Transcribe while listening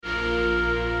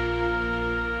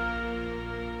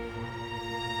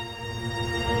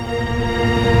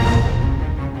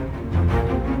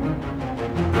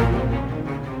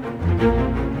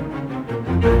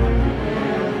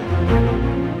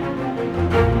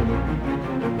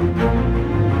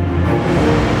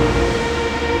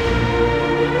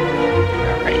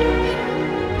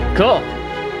Cool.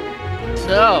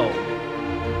 So,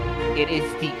 it is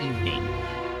the evening.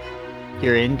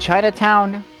 You're in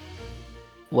Chinatown.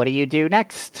 What do you do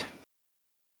next?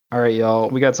 All right, y'all.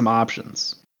 We got some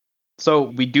options. So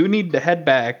we do need to head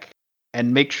back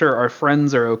and make sure our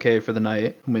friends are okay for the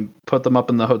night. We put them up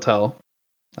in the hotel.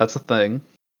 That's the thing.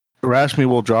 Rashmi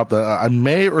will drop that. I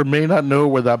may or may not know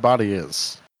where that body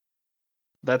is.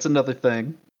 That's another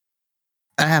thing.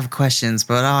 I have questions,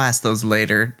 but I'll ask those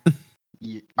later.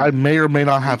 I may or may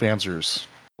not have answers.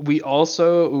 We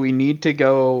need to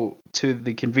go to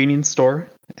the convenience store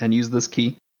and use this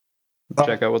key.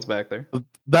 Check out what's back there.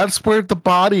 That's where the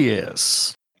body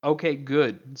is. Okay,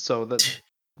 good. So that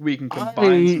we can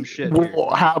combine some shit here.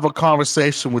 We'll have a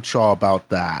conversation with y'all about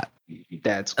that.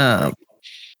 That's great.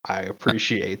 I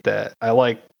appreciate that. I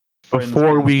like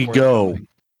before we go.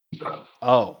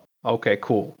 Oh, okay,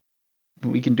 cool.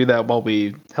 We can do that while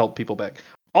we help people back.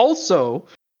 Also,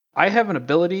 I have an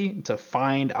ability to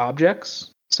find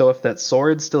objects. So if that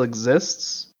sword still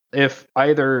exists, if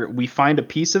either we find a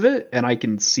piece of it and I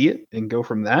can see it and go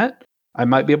from that, I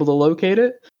might be able to locate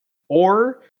it.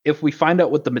 Or if we find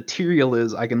out what the material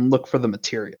is, I can look for the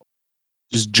material.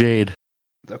 Just jade.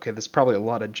 Okay, there's probably a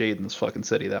lot of jade in this fucking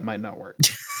city. That might not work.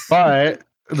 But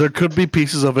there could be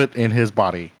pieces of it in his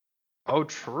body. Oh,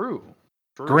 true.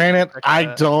 Granted, I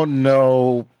don't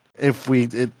know if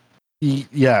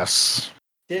yes.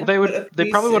 Well, they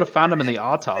probably would have found him in the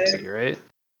autopsy, right?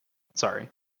 Sorry.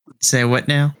 Say what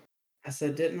now? I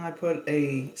said, didn't I put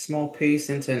a small piece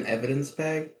into an evidence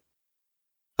bag?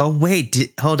 Oh,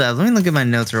 wait. Hold on. Let me look at my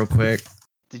notes real quick.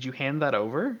 Did you hand that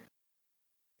over?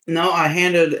 No, I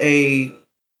handed a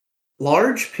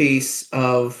large piece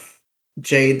of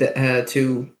jade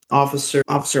to Officer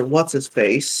What's His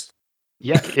Face.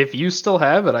 Yeah, if you still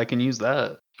have it, I can use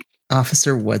that.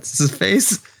 Officer What's His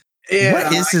Face? Yeah.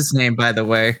 What is his name, by the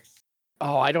way?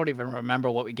 Oh, I don't even remember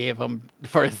what we gave him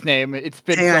for his name. It's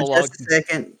been Hang so on long. just a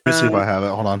second. Let me see if I have it.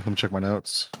 Hold on. Let me check my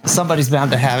notes. Somebody's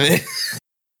bound to have it.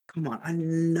 Come on, I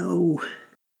know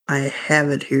I have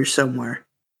it here somewhere.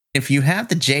 If you have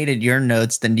the jade in your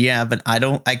notes, then yeah, but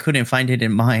I couldn't find it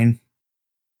in mine.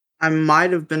 I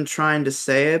might have been trying to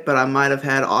say it, but I might have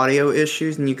had audio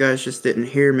issues and you guys just didn't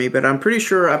hear me. But I'm pretty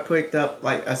sure I picked up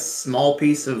like a small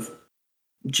piece of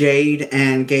jade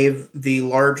and gave the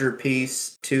larger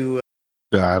piece to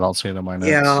Yeah, I don't see it in my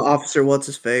notes. Officer What's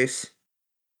His Face.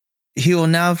 He will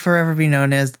now forever be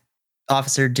known as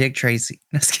Officer Dick Tracy.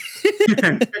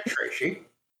 Dick Tracy.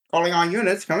 Calling on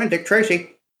units. Coming, Dick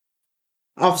Tracy.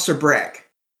 Officer Brack.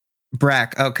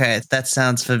 Brack. Okay, that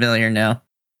sounds familiar now.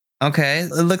 Okay,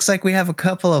 it looks like we have a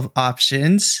couple of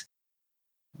options.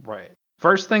 Right.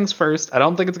 First things first, I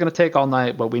don't think it's going to take all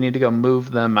night, but we need to go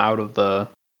move them out of the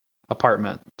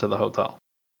apartment to the hotel.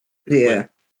 Yeah.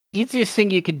 Easiest thing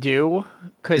you could do,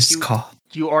 because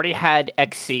you already had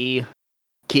XC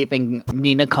keeping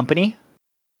Nina company.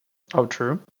 Oh,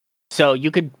 true. So you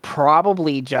could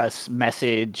probably just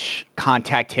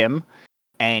contact him,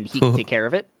 and he can take care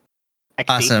of it. XC.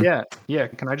 Awesome. Yeah.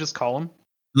 Can I just call him?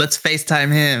 Let's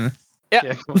FaceTime him.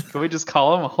 Yeah. Can we just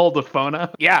call him? Hold the phone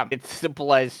up? Yeah, it's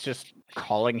simple as just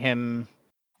calling him.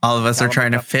 All of us are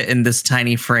trying to fit in this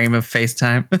tiny frame of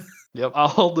FaceTime. Yep, I'll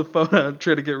hold the phone up,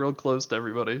 try to get real close to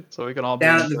everybody so we can all be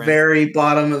Down at the very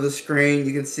bottom of the screen,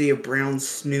 you can see a brown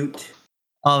snoot.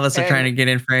 All of us are trying to get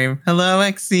in frame. Hello,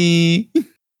 XC.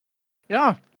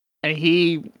 Yeah. And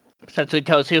he essentially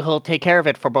tells you he'll take care of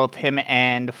it for both him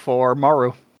and for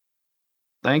Maru.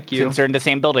 Thank you. Since they're in the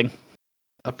same building.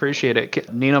 Appreciate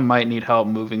it. Nina might need help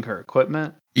moving her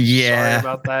equipment. Yeah. Sorry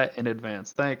about that in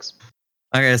advance. Thanks.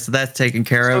 Okay, so that's taken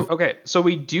care of. Okay, so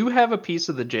we do have a piece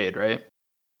of the jade, right?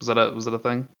 Was it a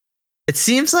thing? It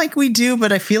seems like we do,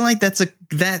 but I feel like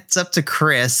that's up to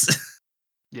Chris.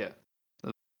 Yeah.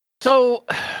 So,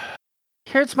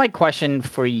 here's my question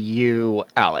for you,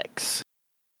 Alex.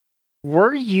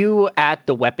 Were you at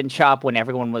the weapon shop when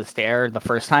everyone was there the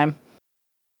first time?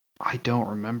 I don't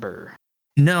remember.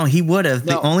 No, he would have.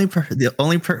 No.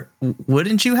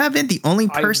 Wouldn't you have been the only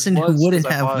person who wouldn't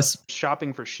have was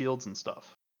shopping for shields and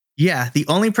stuff. Yeah, the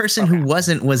only person who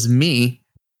wasn't was me.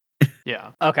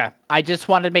 Yeah. Okay. I just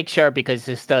wanted to make sure because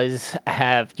this does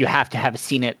you have to have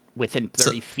seen it within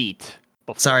 30 feet.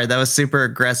 Before. Sorry, that was super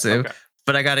aggressive. Okay.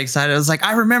 But I got excited. I was like,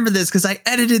 I remember this because I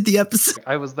edited the episode.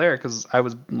 I was there because I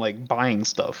was like buying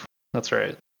stuff. That's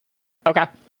right. Okay.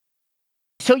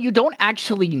 So you don't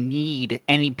actually need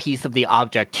any piece of the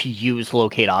object to use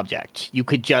locate object. You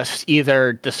could just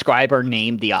either describe or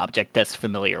name the object that's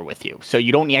familiar with you. So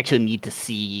you don't actually need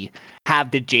to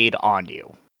have the jade on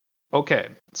you. Okay,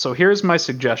 so here's my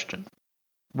suggestion.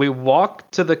 We walk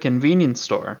to the convenience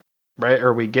store, right?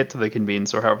 Or we get to the convenience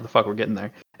store, however the fuck we're getting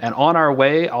there. And on our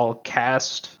way, I'll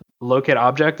cast locate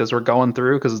object as we're going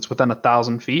through because it's within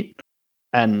 1,000 feet,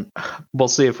 and we'll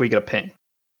see if we get a ping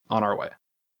on our way.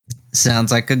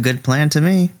 Sounds like a good plan to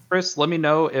me. Chris, let me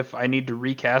know if I need to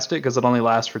recast it because it only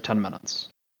lasts for 10 minutes.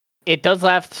 It does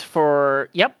last for.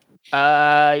 Yep.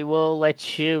 I will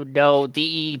let you know.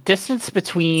 The distance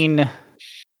between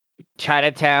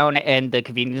Chinatown and the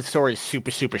convenience store is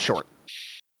super, super short.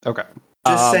 Okay.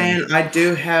 Just saying, I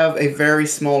do have a very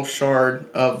small shard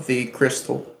of the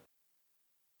crystal.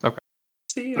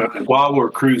 Okay. While we're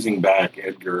cruising back,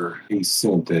 Edgar, he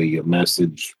sent a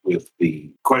message with the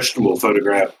questionable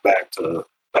photograph back to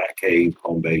Batcave,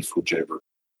 home base, whichever,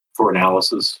 for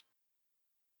analysis.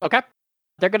 Okay.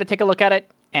 They're going to take a look at it,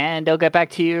 and they'll get back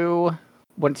to you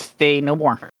once they know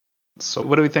more. So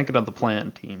what are we thinking of the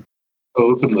plan, team?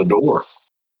 Open the door.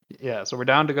 Yeah, so we're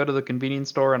down to go to the convenience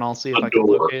store, and I'll see if A I can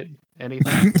door. locate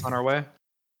anything on our way.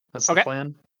 That's the Okay.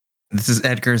 plan. This is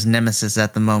Edgar's nemesis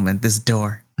at the moment. This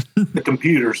door. The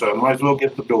computer, so I might as well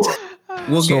get the door.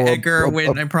 We'll So, get Edgar a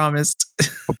win. uh, I promised.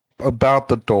 About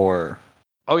the door.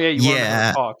 Oh yeah, you want to Yeah.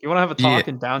 have a talk? You want to have a talk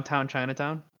Yeah. in downtown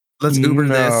Chinatown? Let's Uber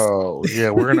this. No. Yeah,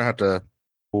 we're gonna have to.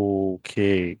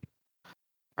 Okay.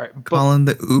 All right, but Call him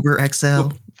the Uber XL.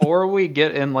 before we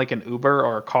get in like an Uber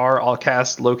or a car, I'll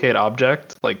cast locate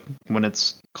object like when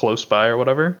it's close by or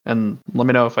whatever, and let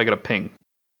me know if I get a ping.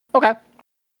 Okay.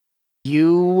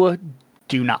 You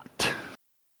do not.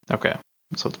 Okay,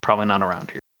 so it's probably not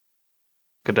around here.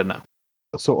 Good to know.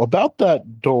 So about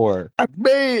that door, I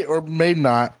may or may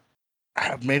not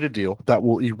have made a deal that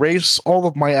will erase all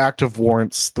of my active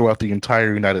warrants throughout the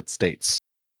entire United States,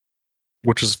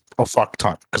 which is a fuck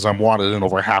ton because I'm wanted in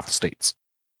over half the states.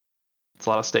 It's a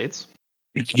lot of states.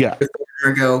 Yeah, There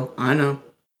we go. I know.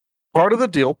 part of the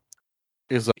deal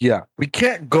is we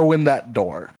can't go in that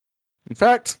door. In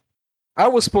fact, I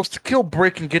was supposed to kill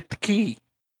Brick and get the key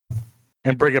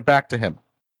and bring it back to him.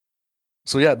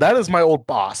 So yeah, that is my old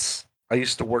boss. I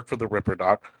used to work for the Ripper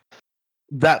Doc.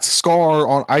 That scar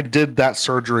on, I did that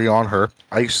surgery on her.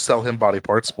 I used to sell him body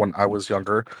parts when I was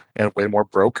younger and way more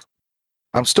broke.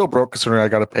 I'm still broke considering I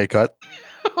got a pay cut.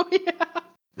 Oh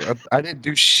yeah. I didn't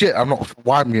do shit. I don't know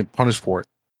why I'm getting punished for it.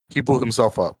 He blew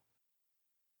himself up.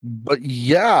 But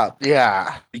yeah,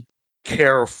 be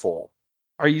careful.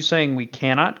 Are you saying we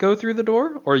cannot go through the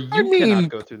door, or you mean- cannot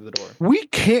go through the door? We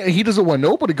can't. He doesn't want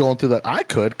nobody going through that. I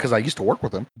could because I used to work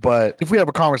with him. But if we have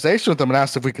a conversation with him and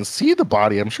ask if we can see the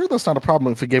body, I'm sure that's not a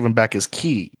problem if we gave him back his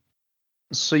key.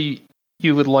 So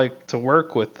you would like to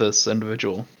work with this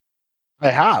individual, I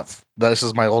have. This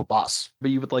is my old boss. but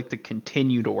you would like to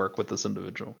continue to work with this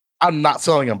individual. I'm not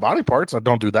selling him body parts. I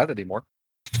don't do that anymore.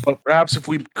 But perhaps if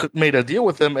we could made a deal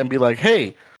with him and be like,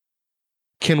 hey,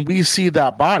 can we see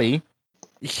that body?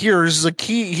 Here's the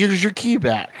key. Here's your key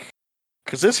back.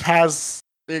 Because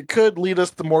it could lead us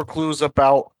to more clues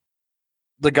about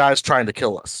the guys trying to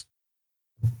kill us.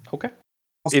 Okay.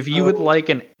 If you would like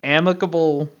an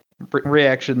amicable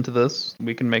reaction to this,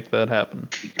 we can make that happen.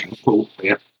 Cool.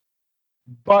 Yeah.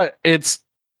 But it's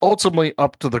ultimately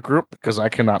up to the group because I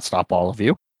cannot stop all of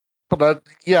you. But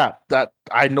that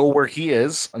I know where he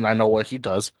is and I know what he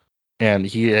does. And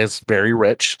he is very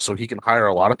rich, so he can hire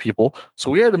a lot of people. So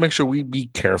we had to make sure we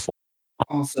be careful.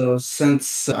 Also,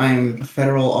 since I'm a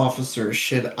federal officer,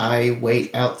 should I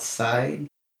wait outside?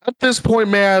 At this point,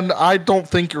 man, I don't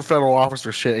think your federal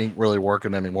officer shit ain't really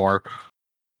working anymore.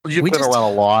 You've We been just-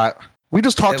 around a lot. We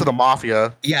just talked to the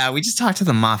mafia. Yeah, we just talked to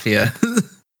the mafia.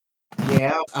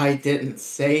 Yeah, I didn't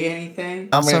say anything.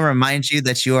 Also remind you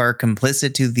that you are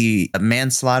complicit to the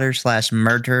manslaughter /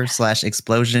 murder /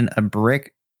 explosion of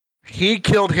Brick. He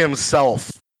killed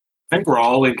himself. I think we're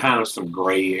all in kind of some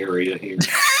gray area here.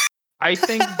 I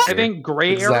think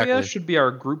gray area Exactly. should be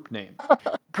our group name.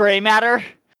 Gray matter.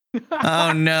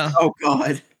 Oh no. Oh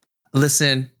God.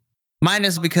 Listen, mine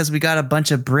is because we got a bunch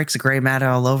of bricks gray matter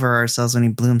all over ourselves when he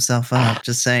blew himself up.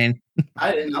 Just saying.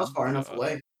 I didn't. I was far enough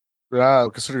away. Yeah,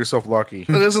 consider yourself lucky. It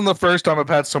isn't the first time I've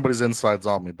had somebody's insides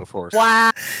on me before.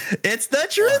 Wow. It's the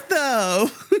truth though.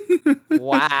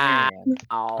 Wow.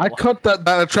 I cut that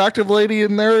attractive lady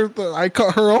in there. I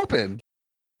cut her open.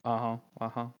 I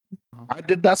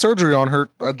did that surgery on her,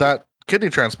 that kidney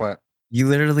transplant. You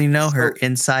literally know her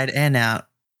inside and out.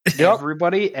 Yep.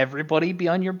 Everybody be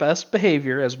on your best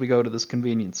behavior as we go to this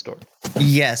convenience store.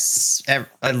 Yes.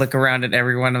 I look around at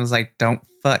everyone and was like, don't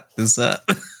fuck this up.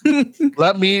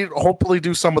 Let me hopefully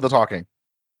do some of the talking.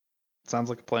 Sounds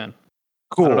like a plan.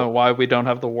 Cool. I don't know why we don't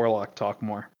have the warlock talk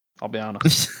more. I'll be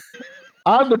honest.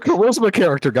 I'm the charisma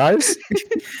character, guys.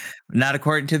 Not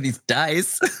according to these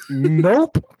dice.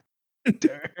 Nope.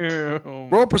 Damn.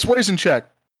 Roll a persuasion check.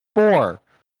 4.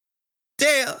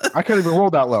 Damn. I can't even roll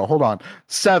that low. Hold on.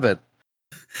 7.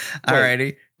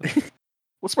 Alrighty.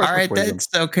 What's my All right, persuasion? then.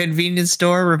 So convenience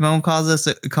store. Ramon calls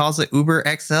it Uber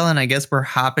XL, and I guess we're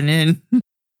hopping in.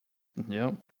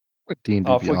 Yep. What D&D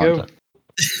Off we Beyond? go.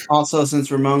 Also,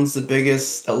 since Ramon's the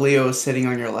biggest, Leo is sitting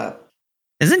on your lap.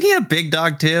 Isn't he a big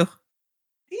dog too?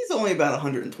 He's only about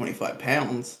 125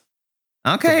 pounds.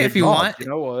 Okay, big if you dog. want, You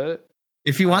know what?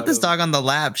 if you want Out this of- dog on the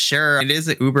lap, sure. It is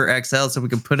an Uber XL, so we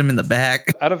can put him in the back.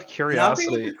 Out of Not being with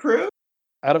curiosity, the crew?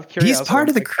 He's part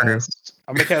of the crew.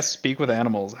 I'm gonna cast Speak with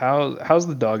Animals. How's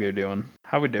the doggo doing?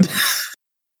 How we doing?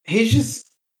 He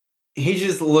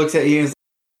just looks at you and is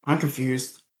like, I'm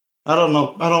confused. I don't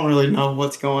know. I don't really know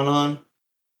what's going on.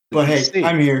 But hey, See.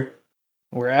 I'm here.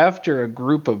 We're after a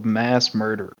group of mass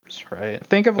murderers, right?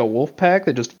 Think of a wolf pack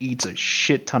that just eats a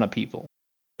shit ton of people.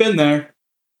 Been there.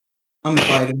 I'm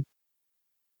fighting.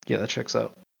 Yeah, that checks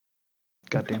out.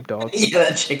 Goddamn dogs. Yeah,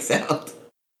 that checks out.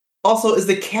 Also, is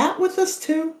the cat with us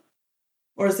too?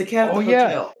 Or is the cat at Oh, the yeah.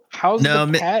 hotel? How's No,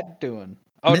 the cat doing?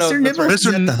 Oh Mr. no, that's Nibbles right. is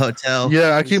at the hotel.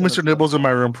 Yeah, I He's keep in Mr. the- Nibbles in my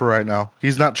room for right now.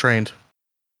 He's not trained.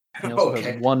 He also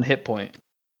Okay. has 1 hit point.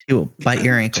 He will bite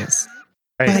your ankles.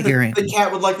 Hey, Bite your The ankles.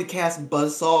 cat would like to cast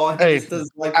Buzzsaw and Hey, he just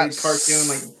does like a cartoon,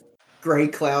 like gray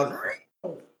cloud.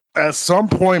 at some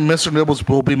point, Mr. Nibbles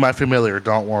will be my familiar.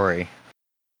 Don't worry.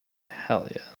 Hell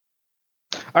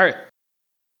yeah. All right.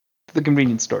 To the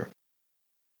convenience store.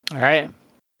 All right.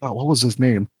 Oh, what was his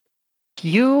name?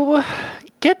 You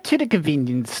get to the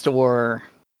convenience store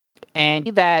and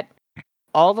see that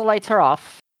all the lights are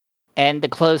off and the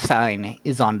close sign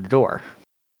is on the door.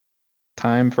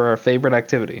 Time for our favorite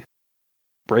activity.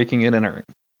 Breaking in and entering.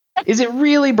 Is it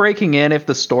really breaking in if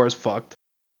the store's fucked?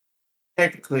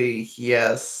 Technically,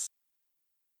 yes.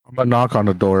 I'm gonna knock on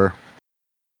the door.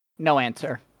 No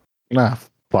answer. Nah,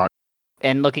 fuck.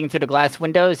 And looking through the glass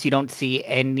windows, you don't see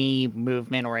any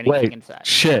movement or anything Wait, inside.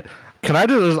 shit. Can I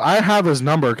do this? I have his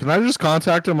number. Can I just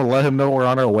contact him and let him know we're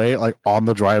on our way, like on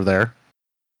the drive there?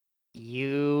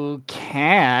 You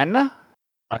can.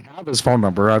 I have his phone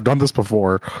number. I've done this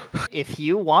before. If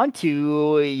you want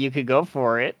to, you could go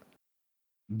for it.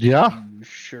 Yeah. You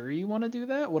sure you want to do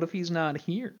that? What if he's not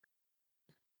here?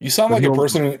 You sound But like a he'll-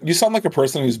 person. You sound like a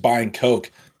person who's buying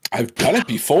Coke. I've done it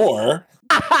before.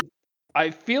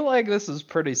 I feel like this is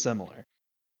pretty similar.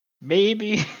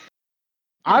 Maybe.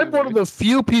 I'm one of the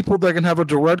few people that can have a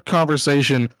direct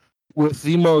conversation with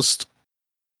the most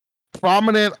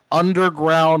prominent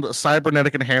underground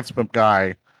cybernetic enhancement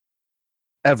guy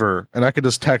ever, and I can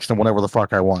just text him whenever the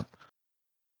fuck I want.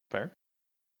 Fair.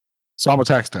 So I'm gonna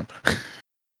text him.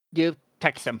 You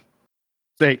text him.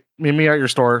 Say, meet me at your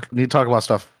store. Need to talk about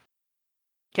stuff.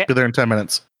 'Kay. Be there in 10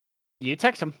 minutes. You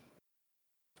text him.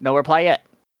 No reply yet.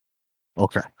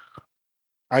 Okay.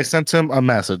 I sent him a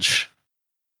message.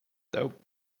 Dope.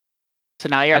 So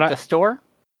now you're And at the store?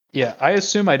 Yeah, I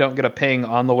assume I don't get a ping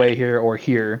on the way here or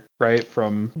here, right?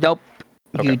 From Nope.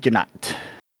 Okay. You do not.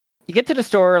 You get to the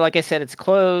store, like I said, it's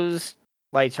closed.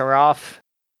 Lights are off.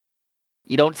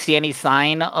 You don't see any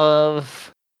sign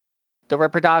of the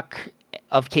Ripper Doc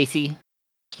of Casey.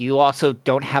 You also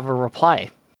don't have a reply.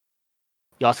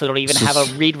 You also don't even This have a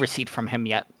is- read receipt from him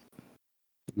yet.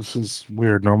 This is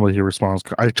weird. Normally he responds.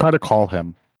 I try to call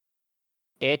him.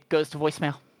 It goes to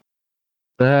voicemail.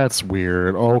 That's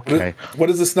weird. Okay. What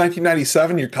is this?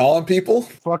 1997? You're calling people?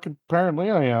 Fucking apparently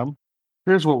I am.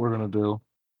 Here's what we're gonna do.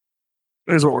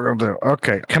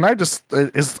 Okay. Can I just I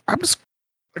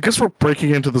guess we're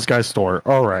breaking into this guy's store.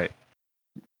 All right.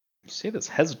 you say this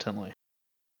hesitantly.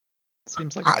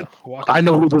 Seems like I- a walking I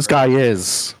know who this guy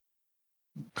is.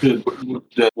 Did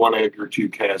one Edgar to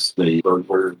cast the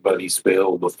burglar buddy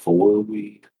spell before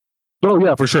we Oh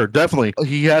yeah, for sure. Definitely.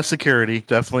 He has security.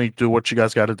 Definitely do what you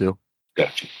guys gotta do.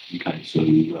 got you? Okay,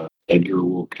 so Edgar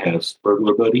will cast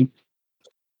burglar buddy.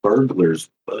 Burglar's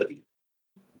buddy.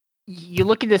 You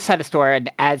look at this side of the store,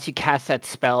 and as you cast that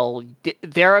spell,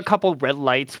 there are a couple red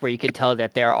lights where you can tell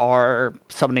that there are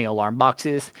summoning alarm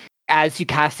boxes. As you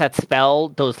cast that spell,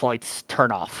 those lights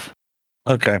turn off.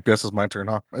 Okay, guess it's my turn,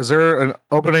 huh? Is there an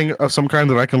opening of some kind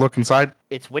that I can look inside?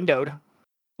 It's windowed.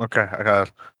 Okay, I'm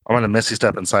gonna Misty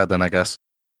step inside then, I guess.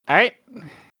 All right.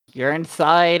 You're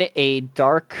inside a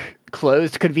dark,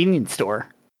 closed convenience store.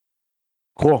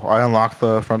 Cool. I unlock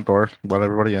the front door, let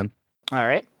everybody in. All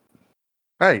right.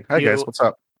 Hey, guys, You- what's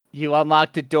up? You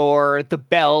unlock the door. The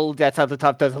bell that's at the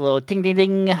top does a little ding, ding,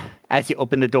 ding as you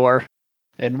open the door.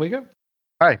 In we go.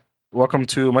 Welcome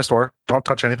to my store. Don't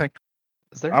touch anything.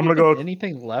 Is there I'm gonna even go-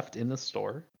 anything left in the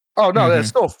store? Oh no, Mhm. it's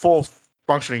still full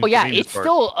functioning. Oh yeah, convenience it's store.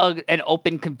 still an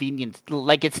open convenience.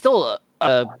 Like it's still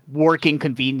a working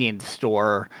convenience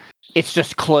store. It's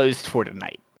just closed for the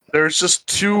night. There's just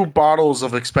 2 bottles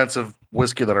of expensive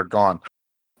whiskey that are gone.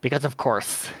 Because of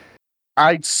course.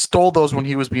 I stole those when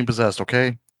he was being possessed,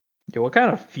 okay? Yeah, what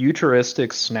kind of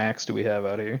futuristic snacks do we have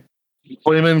out here?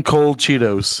 Flamin' cold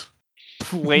Cheetos.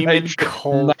 Flaming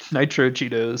cold. Nitro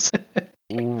Cheetos.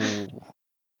 Ooh.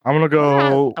 I'm gonna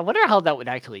go I wonder how that would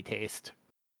actually taste.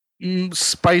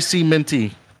 spicy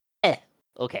minty.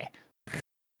 Okay.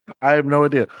 I have no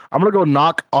idea. I'm gonna go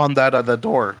knock on that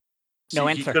door. No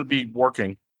See, answer. He could be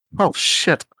working. Oh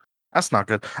shit, that's not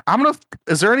good. I'm gonna.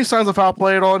 Is there any signs of foul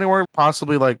play at all anywhere?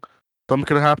 Possibly like something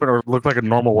could have happened, or look like a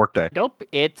normal workday. Nope.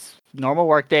 It's normal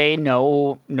workday.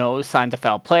 No signs of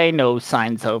foul play. No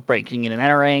signs of breaking in and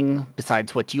entering.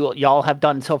 Besides what y'all have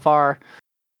done so far.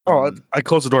 Oh, I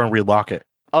close the door and relock it.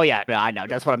 Oh yeah, I know.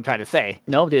 That's what I'm trying to say.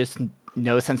 No, there's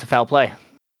no sense of foul play.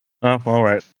 Oh, all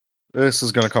right. This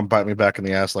is gonna come bite me back in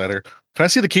the ass later. Can I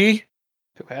see the key?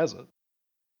 Who has it?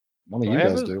 One of Do you I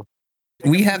have guys it? do.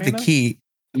 We have the key.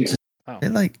 Oh. I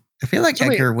feel like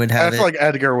Somebody- Edgar would I have feel it. like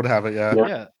Edgar would have it. Yeah.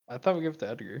 Yeah, I thought we give it to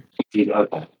Edgar. Yeah.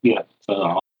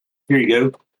 Here you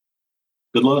go.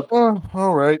 Good luck. Oh,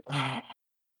 all right.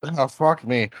 Oh, fuck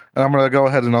me. And I'm gonna go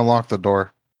ahead and unlock the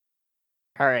door.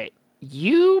 All right.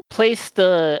 You place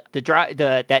that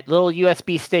little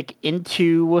USB stick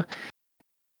into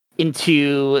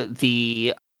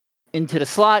the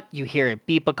slot. You hear it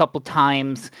beep a couple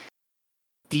times.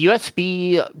 The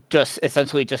USB just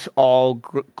essentially just all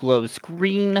glows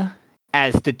green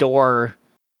as the door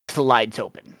slides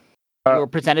open. You're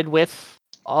presented with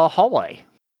a hallway.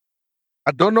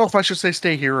 I don't know if I should say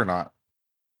stay here or not.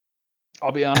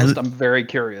 I'll be honest, I'm very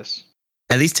curious.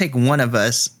 At least take one of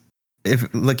us.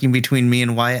 If looking between me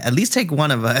and Wyatt, at least take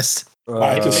one of us.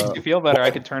 I If it just- makes you feel better,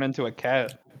 I could turn into a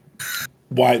cat.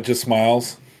 Wyatt just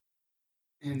smiles.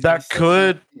 That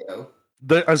could.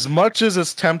 As much as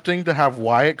it's tempting to have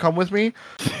Wyatt come with me,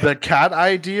 the cat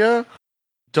idea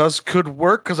could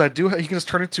work because he can just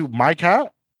turn into my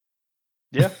cat.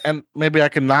 Yeah. And maybe I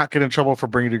can not get in trouble for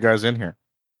bringing you guys in here.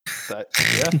 Yeah.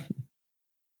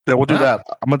 Yeah, we'll do that.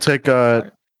 I'm gonna take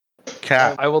a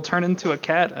cat. I will turn into a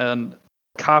cat and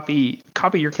copy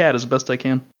your cat as best I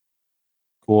can.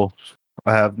 Cool.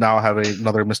 I have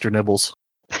another Mr. Nibbles.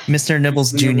 Mr.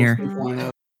 Nibbles Jr.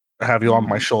 I have you on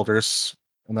my shoulders,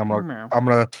 and I'm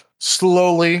gonna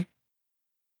slowly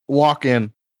walk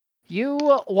in. You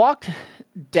walk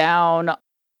down.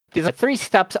 There's 3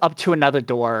 steps up to another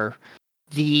door.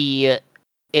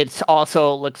 It's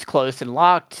also looks closed and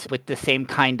locked with the same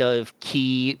kind of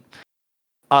keyhole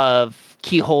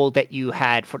that you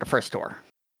had for the first door.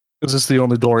 Is this the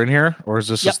only door in here, or is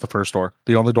this just the first door?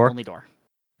 The only door? Only door.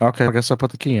 Okay, I guess I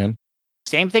put the key in.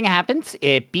 Same thing happens.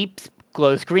 It beeps,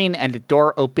 glows green, and the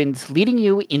door opens, leading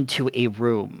you into a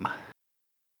room.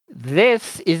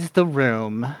 This is the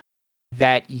room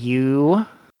that you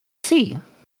see.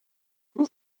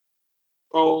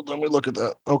 Oh, let me look at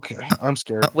that. Okay, I'm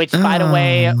scared. Which, by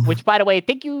the way,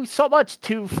 thank you so much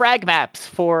to Frag Maps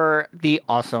for the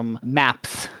awesome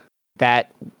maps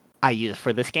that I use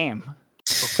for this game.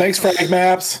 Thanks, Frag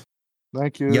Maps.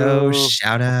 Thank you. Yo,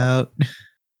 shout out.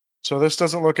 So this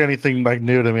doesn't look anything like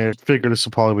new to me. I figured this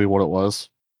would probably be what it was.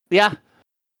 Yeah,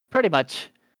 pretty much.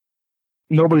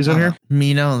 Nobody's in here.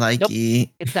 Me no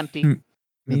likey. It's empty. Me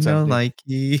It's no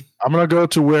empty. likey. I'm gonna go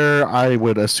to where I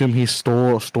would assume he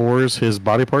stores his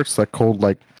body parts. That cold,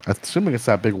 like, assuming it's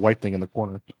that big white thing in the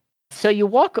corner. So you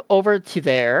walk over to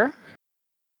there.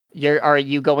 Are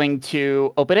you going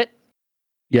to open it?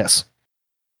 Yes.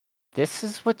 This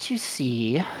is what you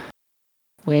see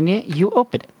when you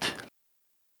open it.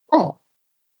 Oh.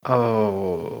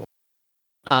 Oh.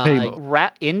 Hey.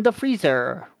 Wrapped in the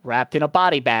freezer, wrapped in a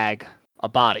body bag, a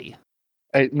body.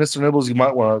 Hey, Mr. Nibbles, you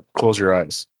might want to close your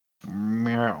eyes.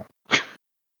 Meow. I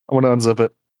want to unzip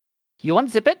it. You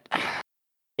unzip it.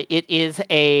 It is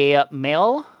a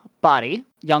male body,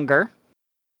 younger.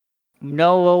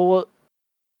 No,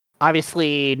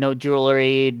 obviously, no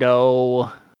jewelry,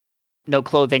 no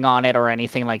clothing on it or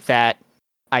anything like that.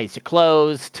 Eyes are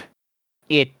closed.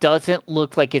 It doesn't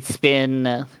look like it's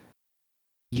been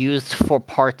used for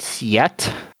parts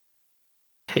yet.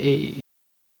 Hey.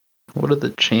 What are the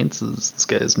chances this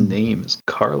guy's name is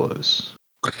Carlos?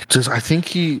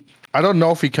 I don't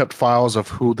know if he kept files of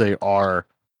who they are,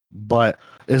 but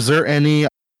is there any,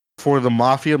 for the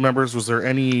Mafia members, was there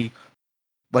any,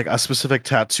 like, a specific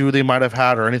tattoo they might have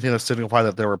had or anything that signified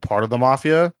that they were part of the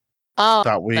Mafia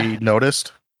that we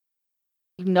noticed?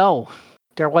 No,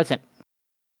 there wasn't.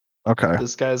 Okay.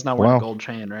 This guy's not wearing Wow. a gold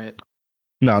chain, right?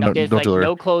 No There's jewelry.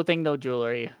 no clothing, no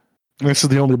jewelry. This is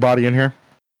the only body in here?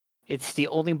 It's the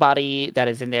only body that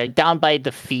is in there. Down by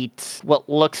the feet, what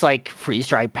looks like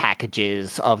freeze-dried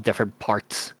packages of different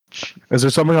parts. Is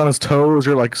there something on his toe? Is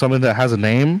there like something that has a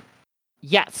name?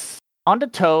 Yes. On the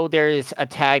toe, there's a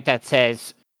tag that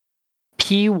says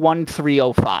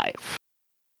P1305.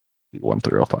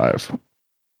 1305.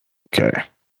 Okay.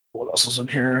 What else is in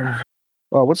here?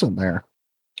 Oh, what's in there?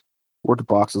 Where the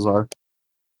boxes are.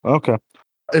 Okay.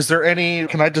 Is there any?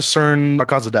 Can I discern a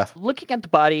cause of death? Looking at the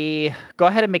body, go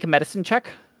ahead and make a medicine check.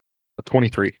 A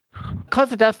 23.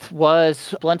 Cause of death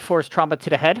was blunt force trauma to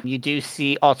the head. You do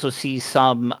also see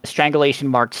some strangulation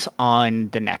marks on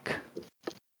the neck.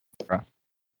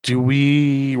 Do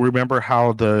we remember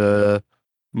how the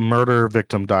murder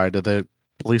victim died? Did the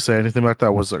police say anything about that?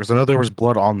 Because I know there was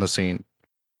blood on the scene.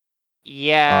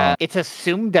 Yeah, it's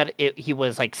assumed that he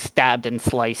was like stabbed and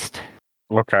sliced.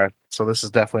 Okay, so this is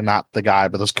definitely not the guy,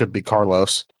 but this could be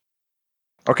Carlos.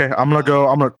 Okay, I'm gonna go.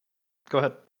 Go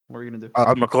ahead. What are you gonna do?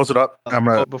 I'm gonna close it up.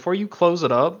 Before you close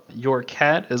it up, your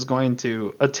cat is going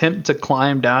to attempt to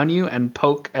climb down you and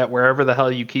poke at wherever the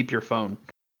hell you keep your phone.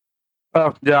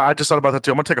 Oh yeah, I just thought about that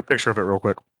too. I'm gonna take a picture of it real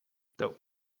quick. Dope.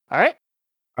 All right.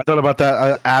 I thought about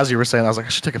that as you were saying. I was like, I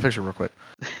should take a picture real quick.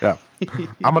 Yeah,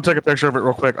 I'm gonna take a picture of it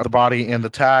real quick of the body and the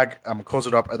tag. I'm gonna close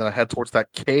it up and then I head towards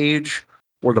that cage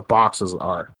where the boxes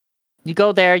are. You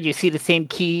go there, you see the same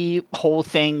keyhole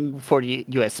thing for the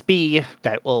USB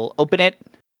that will open it.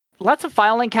 Lots of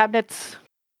filing cabinets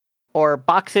or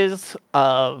boxes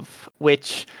of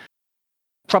which,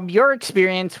 from your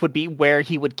experience, would be where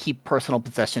he would keep personal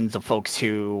possessions of folks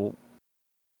who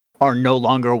are no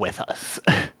longer with us.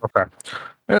 Okay.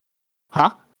 Huh?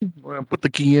 We're gonna put the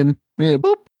key in. Yeah.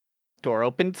 Boop. Door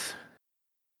opens.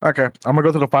 Okay, I'm gonna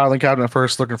go to the filing cabinet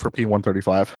first, looking for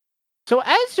P135. So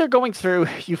as you're going through,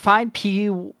 you find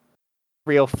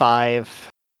P305.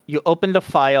 You open the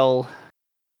file.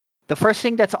 The first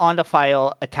thing that's on the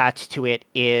file attached to it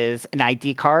is an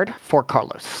ID card for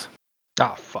Carlos.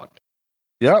 Ah, fuck.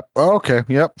 Yep. Okay.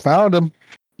 Yep. Found him.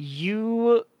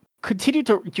 You continue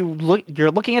to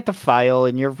you're looking at the file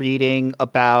and you're reading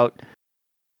about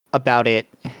it,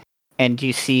 and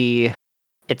you see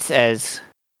it says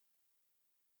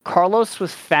Carlos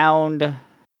was found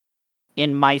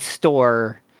in my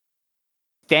store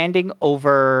standing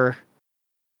over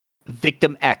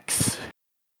victim X.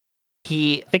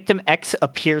 Victim X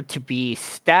appeared to be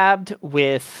stabbed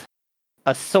with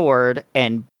a sword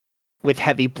and with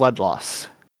heavy blood loss.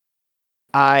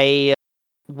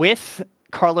 With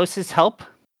Carlos's help,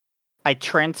 I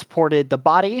transported the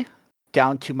body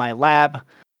down to my lab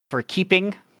for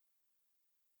keeping.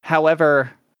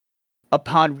 However,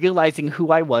 upon realizing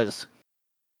who I was,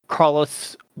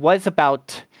 Carlos was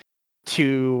about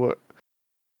to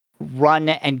run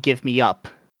and give me up,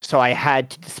 so I had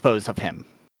to dispose of him.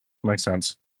 Makes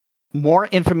sense. More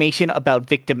information about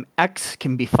Victim X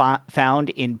can be found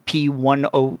in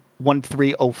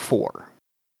P1304.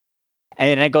 And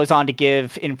then it goes on to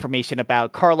give information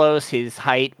about Carlos, his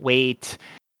height, weight,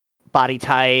 body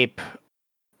type,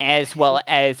 as well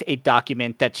as a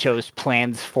document that shows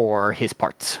plans for his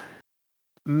parts.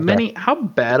 Minnie, how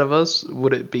bad of us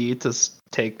would it be to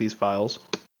take these files?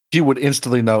 He would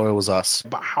instantly know it was us.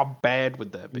 But how bad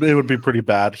would that be? It would be pretty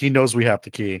bad. He knows we have the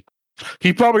key.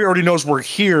 He probably already knows we're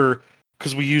here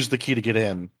because we used the key to get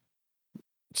in.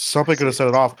 Something could have set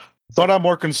it off. But I'm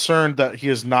more concerned that he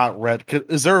is not read.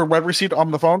 Is there a read receipt on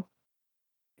the phone?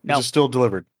 No. Is it still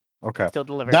delivered? Okay. Still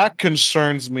delivered. That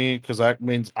concerns me because that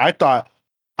means I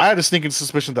had a sneaking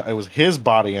suspicion that it was his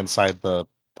body inside the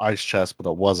ice chest, but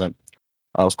it wasn't.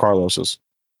 It was Carlos's.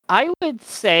 I would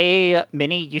say,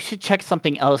 Minnie, you should check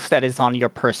something else that is on your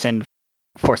person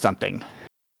for something.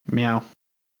 Meow.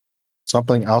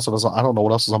 Something else that was I don't know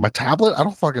what else is on my tablet. I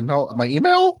don't fucking know. My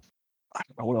email? I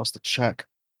don't know what else to check.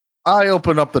 I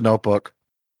open up the notebook.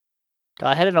 Go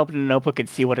ahead and open the notebook and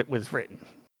see what it was written.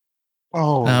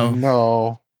 Oh Oh.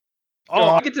 no. Oh,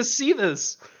 I get to see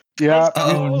this. Yeah.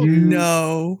 Oh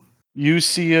no. You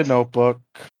see a notebook.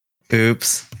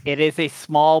 Oops. It is a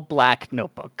small black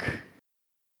notebook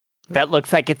that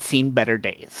looks like it's seen better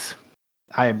days.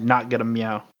 I am not gonna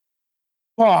meow.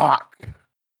 Fuck.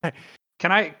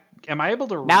 Am I able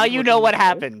to read Now you know he what wrote?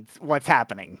 happens. What's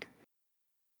happening?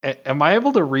 Am I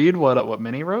able to read what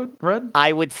Minnie read?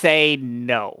 I would say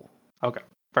no. Okay,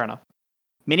 fair enough.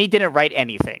 Minnie didn't write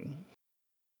anything.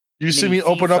 You see Maybe me see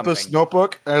open up this something.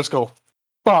 notebook and I just go,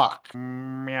 fuck.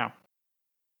 Meow.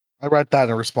 I write that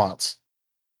in response.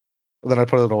 And then I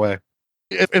put it away.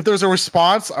 If there's a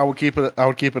response, I would keep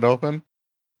it open.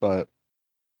 But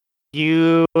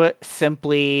You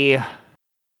simply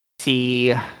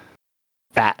see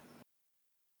that.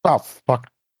 oh fuck.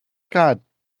 God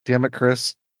damn it,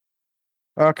 Chris.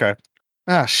 Okay.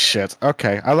 Ah shit.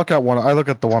 Okay. I look at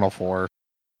the 104.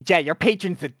 Yeah, your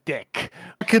patron's a dick.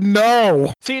 Fucking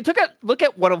no. So you took a look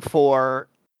at 104.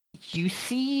 You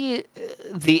see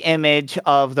the image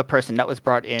of the person that was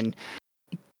brought in.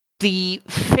 The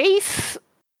face,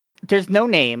 there's no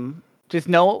name.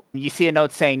 You see a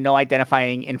note saying no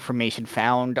identifying information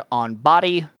found on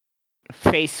body.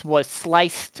 Face was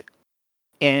sliced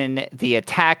in the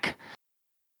attack.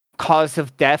 Cause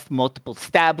of death, multiple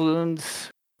stab wounds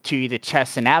to the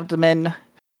chest and abdomen.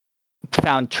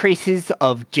 Found traces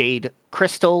of jade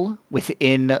crystal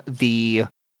within the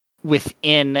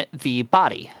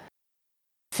body.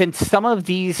 Since some of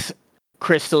these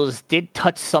crystals did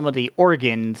touch some of the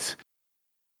organs,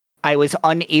 I was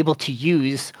unable to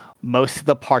use most of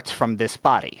the parts from this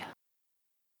body.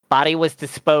 Body was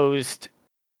disposed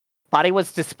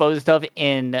of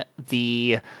in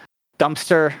the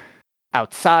dumpster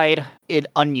outside,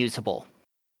 unusable.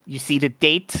 You see the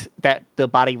date that the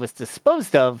body was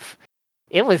disposed of.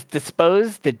 It was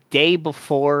disposed the day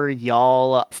before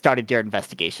y'all started your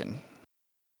investigation.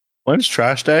 When's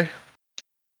trash day?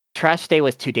 Trash day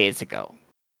was 2 days ago.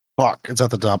 Fuck, it's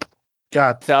at the dump.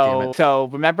 God damn it. So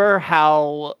remember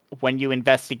how when you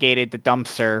investigated the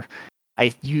dumpster, I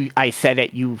said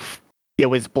that there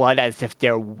was blood as if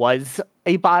there was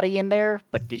a body in there,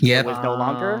 but it was no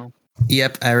longer.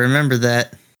 Yep, I remember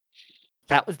that.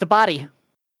 That was the body.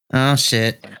 Oh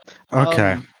shit.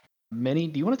 Okay. Minnie,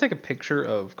 do you want to take a picture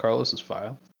of Carlos's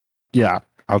file? Yeah,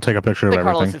 I'll take a picture of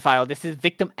everything. Carlos's file. This is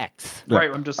victim X. Yeah.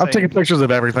 Right, I'm just I'm saying. taking pictures of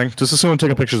everything. Just assume I'm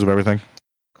taking pictures of everything.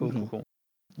 Cool.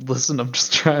 Listen, I'm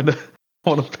just trying to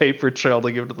want a paper trail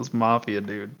to give to this mafia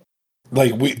dude.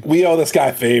 Like we owe this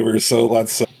guy favors, so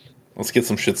let's get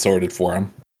some shit sorted for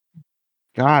him.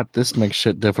 God, this makes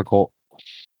shit difficult.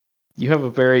 You have a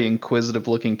very inquisitive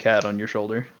looking cat on your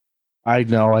shoulder. I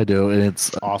know I do, and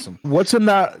it's awesome. What's in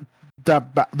that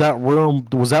room?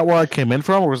 Was that where I came in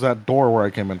from, or was that door where I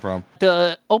came in from?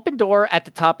 The open door at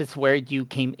the top is where you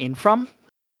came in from.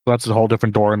 That's a whole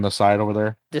different door in the side over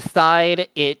there. The side,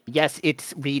 it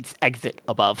reads exit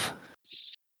above.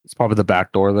 It's probably the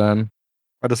back door then.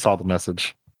 I just saw the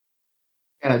message.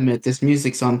 Gotta admit, this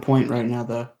music's on point right now,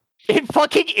 though. It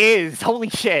fucking is. Holy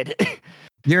shit.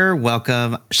 You're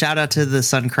welcome. Shout out to the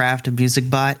Suncraft music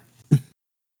bot.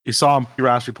 You saw him. You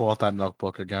actually pull out that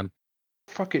notebook again.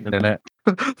 Fucking Didn't it?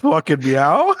 Fucking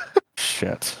meow.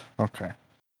 Shit. Okay.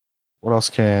 What else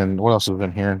is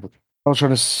in here? I was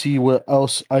trying to see what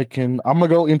else I can. I'm gonna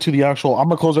go into the actual. I'm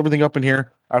gonna close everything up in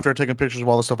here after I've taken pictures of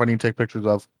all the stuff I need to take pictures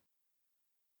of.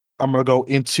 I'm gonna go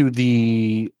into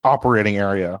the operating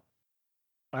area.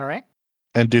 All right.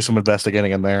 And do some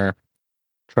investigating in there.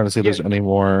 Trying to see if there's any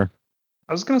more.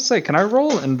 I was gonna say, can I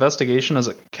roll investigation as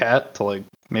a cat to like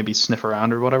maybe sniff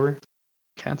around or whatever?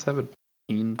 Cats have a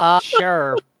keen.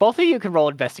 Sure. Both of you can roll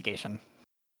investigation.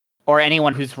 Or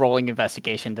anyone who's rolling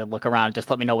investigation to look around, just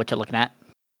let me know what you're looking at.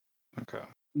 Okay.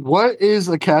 What is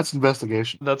a cat's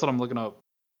investigation? That's what I'm looking up.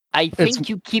 I think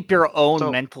you keep your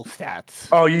own mental stats.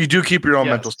 Oh, you do keep your own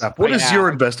Yes. mental stat. What is Yeah. your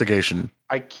investigation?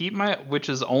 I keep which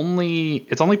is only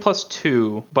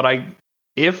 +2, but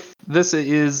if this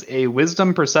is a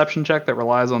wisdom perception check that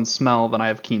relies on smell, then I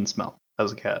have keen smell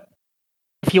as a cat.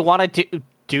 If you wanted to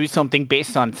do something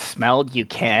based on smell, you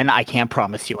can. I can't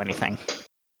promise you anything.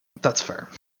 That's fair.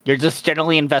 You're just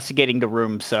generally investigating the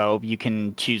room, so you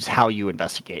can choose how you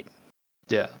investigate.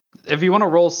 Yeah. If you want to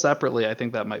roll separately, I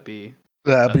think that might be.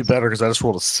 That'd be better because I just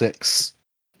rolled a 6.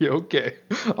 Yeah, okay.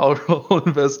 I'll roll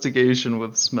investigation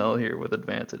with smell here with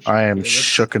advantage. I am Yeah, that's-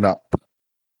 shooken up.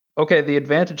 Okay, the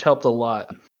advantage helped a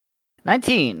lot.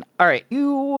 19. All right,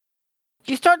 you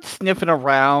start sniffing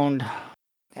around,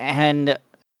 and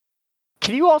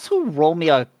can you also roll me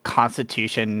a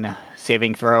Constitution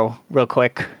saving throw real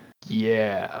quick?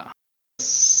 Yeah.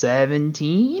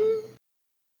 17?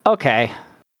 Okay.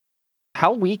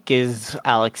 How weak is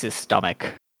Alex's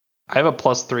stomach? I have a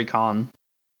 +3 con.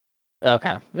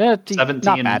 Okay. 17.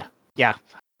 Not bad. Yeah.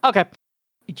 Okay.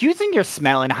 Using your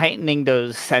smell and heightening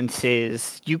those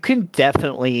senses, you can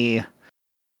definitely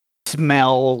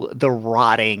smell the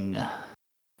rotting,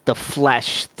 the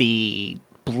flesh, the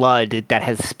blood that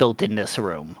has spilt in this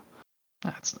room.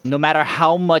 No matter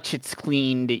how much it's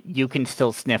cleaned, you can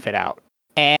still sniff it out.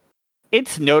 And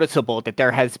it's noticeable that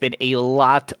there has been a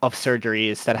lot of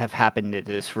surgeries that have happened in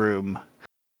this room,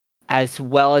 as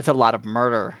well as a lot of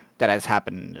murder that has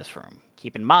happened in this room.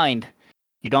 Keep in mind,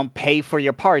 you don't pay for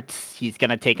your parts, he's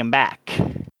going to take them back.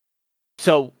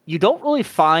 So you don't really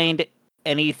find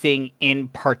anything in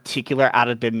particular out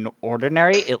of the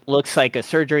ordinary. It looks like a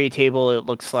surgery table. It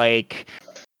looks like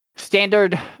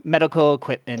standard medical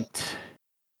equipment.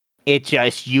 It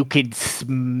just, you could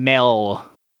smell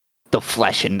the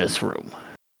flesh in this room.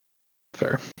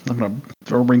 Fair. I'm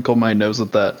gonna wrinkle my nose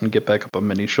at that and get back up on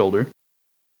Minnie's shoulder.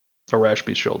 Or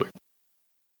Rashby's shoulder.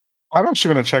 I'm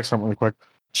actually going to check something really quick.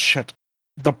 Shit.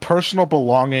 The personal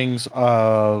belongings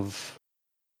of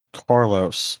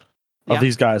Carlos, of Yeah.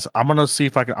 these guys, I'm going to see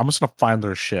if I can. I'm just going to find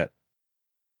their shit.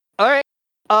 All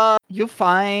right. You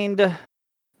find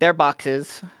their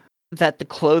boxes that the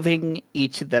clothing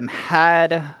each of them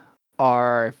had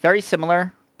are very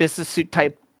similar. Business suit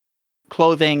type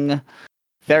clothing,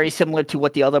 very similar to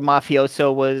what the other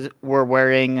mafioso were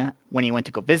wearing when he went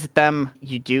to go visit them.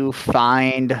 You do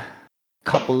find a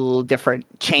couple different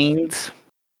chains,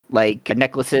 like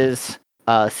necklaces,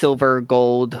 silver,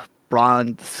 gold,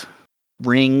 bronze,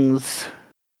 rings.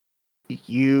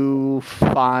 You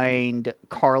find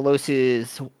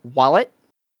Carlos's wallet.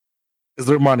 Is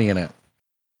there money in it?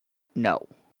 No.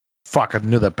 Fuck, I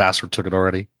knew that bastard took it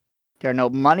already. There's no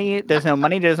money, there's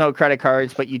no credit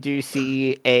cards, but you do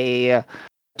see a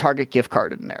Target gift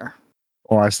card in there.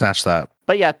 Oh, I snatched that.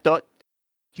 But yeah,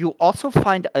 you also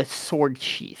find a sword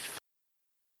sheath.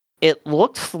 It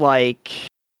looks like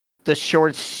the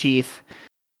sword sheath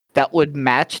that would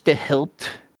match the hilt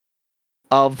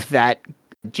of that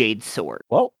jade sword.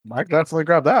 Well, I can definitely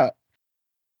grab that.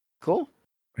 Cool.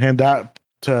 Hand that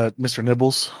to Mr.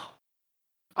 Nibbles.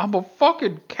 I'm a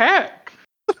fucking cat.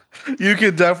 You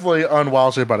can definitely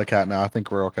unwild shape by the cat now. I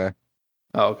think we're okay.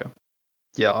 Oh, okay.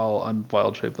 Yeah, I'll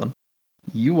unwild shape then.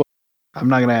 I'm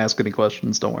not gonna ask any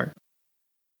questions. Don't worry.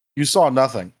 You saw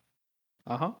nothing.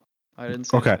 I didn't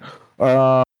see. Okay.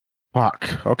 anything.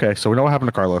 Fuck. Okay, so we know what happened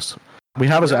to Carlos. We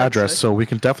have his Yeah, address, sick. so we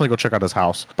can definitely go check out his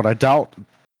house. But I doubt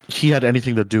he had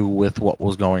anything to do with what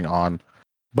was going on.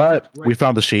 But we Right.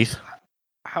 found the sheath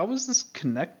How is this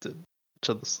connected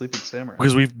to the Sleeping Samurai?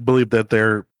 because we believe that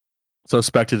they're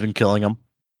suspected in killing him.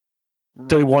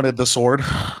 They wanted the sword.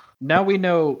 Now we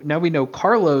know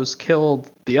Carlos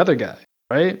killed the other guy,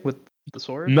 right? With the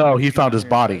sword? No, he found his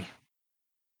body.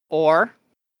 Or,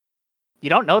 you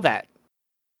don't know that.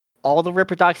 All the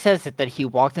Ripper Doc says is that he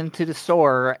walked into the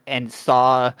store and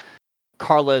saw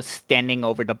Carlos standing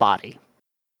over the body.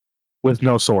 With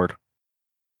no sword.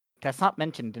 That's not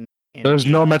mentioned in There's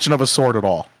no mention of a sword at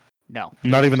all. No.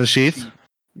 Not even the sheath.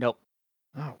 Nope.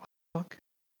 Oh, what the fuck?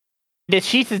 The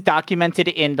sheath is documented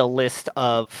in the list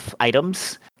of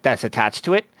items that's attached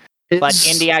to it, but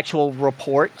in the actual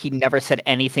report, he never said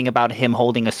anything about him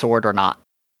holding a sword or not.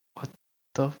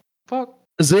 The fuck?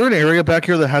 Is there an area back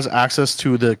here that has access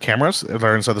to the cameras that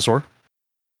are inside the store?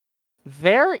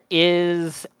 There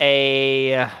is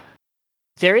a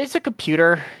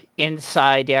computer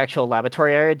inside the actual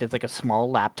laboratory area. There's like a small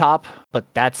laptop, but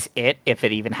that's it if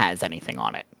it even has anything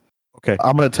on it. Okay,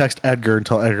 I'm gonna text Edgar and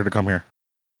tell Edgar to come here.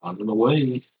 On the way.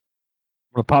 I'm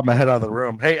gonna pop my head out of the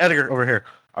room. Hey, Edgar, over here.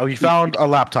 Oh, you found a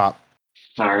laptop,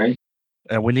 All right.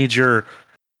 and we need your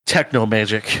techno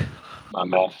magic. My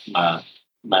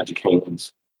magic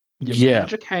hands. Your Yeah.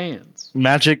 magic hands.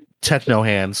 Magic techno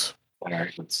hands. All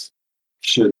right.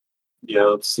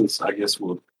 I guess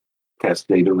we'll cast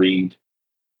data read.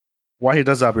 While he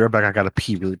does that, I'll be right back. I gotta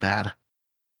pee really bad.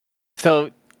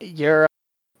 So you're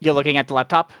looking at the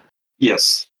laptop?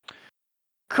 Yes.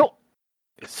 Cool.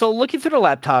 So looking through the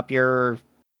laptop, you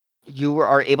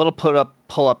are able to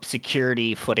pull up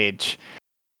security footage,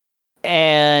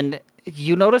 and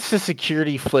you notice the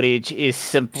security footage is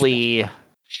simply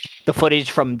the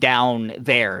footage from down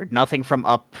there, nothing from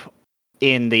up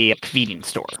in the convenience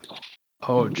store.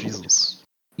 Oh, Jesus.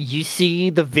 You see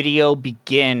the video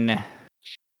begin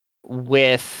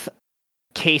with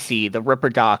Casey, the Ripper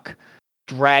Doc,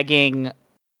 dragging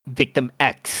victim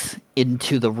X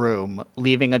into the room,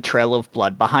 leaving a trail of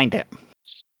blood behind him,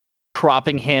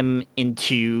 propping him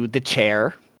into the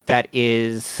chair that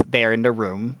is there in the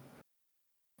room,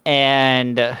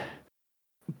 and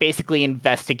basically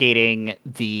investigating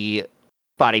the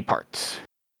body parts.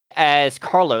 As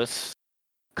Carlos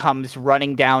comes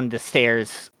running down the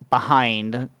stairs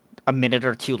behind a minute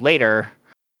or two later,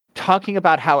 talking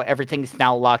about how everything's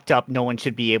now locked up, no one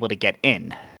should be able to get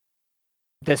in.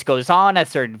 This goes on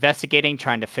as they're investigating,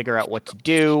 trying to figure out what to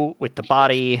do with the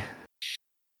body.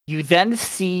 You then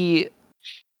see,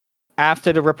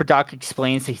 after the Ripper Doc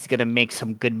explains that he's going to make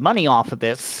some good money off of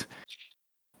this,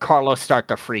 Carlos start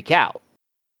to freak out,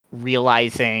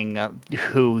 realizing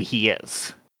who he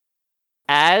is.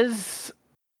 As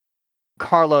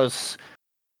Carlos,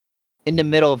 in the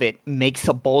middle of it, makes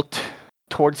a bolt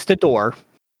towards the door,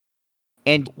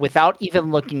 and without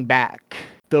even looking back,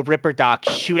 the Ripper Doc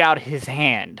shoot out his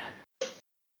hand,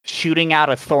 shooting out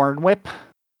a thorn whip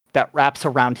that wraps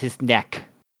around his neck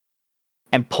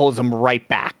and pulls him right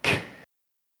back.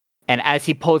 And as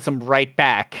he pulls him right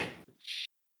back,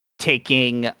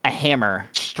 taking a hammer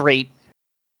straight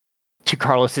to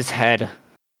Carlos's head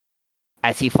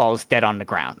as he falls dead on the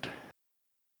ground.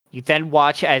 You then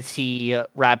watch as he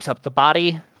wraps up the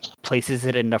body, places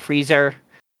it in the freezer,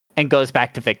 and goes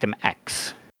back to Victim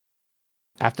X.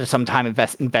 After some time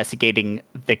investigating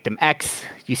Victim X,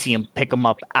 you see him pick him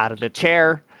up out of the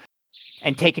chair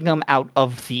and taking him out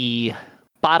of the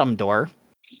bottom door,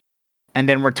 and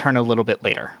then return a little bit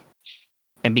later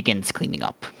and begins cleaning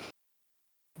up.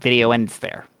 Video ends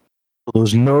there.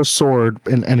 There's no sword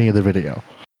in any of the video.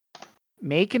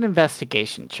 Make an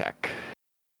investigation check.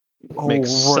 Make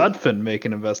Sudfin make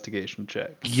an investigation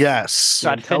check. Yes.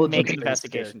 Sudfin, make an Intelligence-based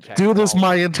investigation check. Do this,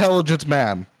 my intelligence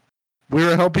man. We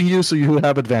are helping you, so you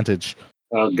have advantage.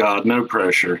 Oh God, no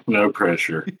pressure, no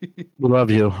pressure, We love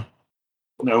you.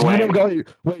 no Do you know, whammy,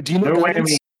 wait, do you know no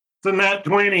guidance? whammy. It's a nat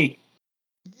 20.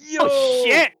 Oh,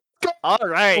 shit! All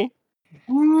right.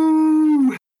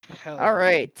 Woo! Hell All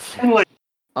right.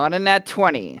 On a nat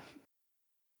 20.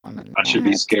 On a I should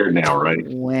be scared now, right?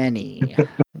 20.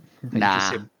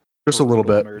 Nah. Just a little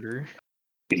bit. Murder.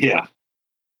 Yeah.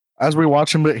 As we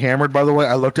watch him get hammered, by the way,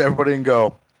 I looked at everybody and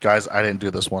go, guys, I didn't do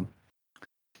this one.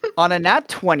 On a nat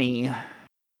 20,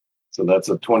 So that's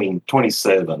a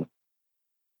 27.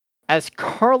 as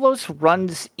Carlos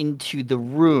runs into the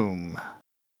room,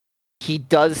 he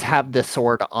does have the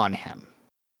sword on him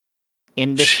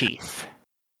in the sheath.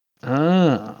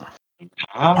 Ah.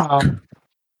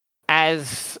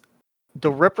 As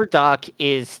the Ripper Doc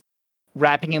is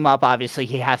wrapping him up, obviously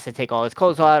he has to take all his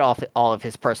clothes out, all of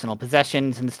his personal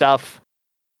possessions and stuff,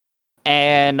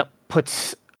 and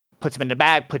puts him in the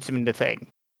bag, puts him in the thing.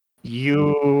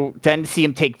 You then see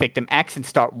him take Victim X and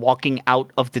start walking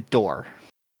out of the door.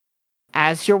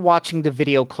 As you're watching the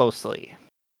video closely,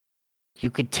 you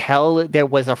could tell there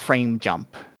was a frame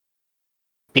jump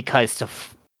because the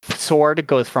sword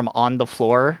goes from on the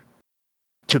floor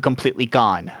to completely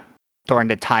gone during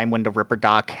the time when the Ripper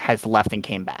Doc has left and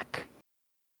came back.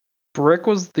 Brick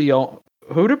was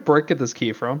who did Brick get this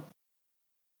key from?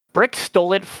 Brick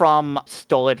stole it from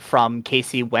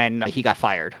Casey when he got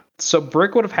fired. So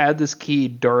Brick would have had this key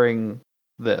during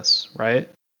this, right?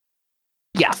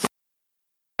 Yes.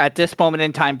 At this moment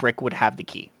in time, Brick would have the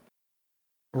key.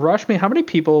 Rashmi, how many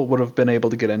people would have been able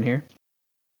to get in here?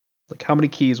 Like, how many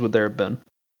keys would there have been?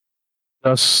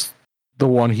 Just the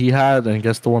one he had, and I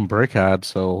guess the one Brick had,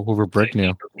 so whoever Brick knew.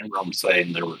 I remember I'm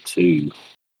saying there were 2.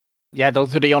 Yeah,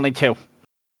 those are the only 2.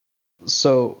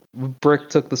 So Brick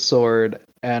took the sword,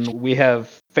 and we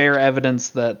have fair evidence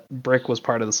that Brick was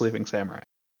part of the Sleeping Samurai.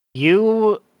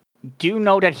 You do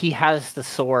know that he has the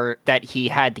sword, that he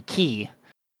had the key.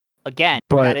 Again,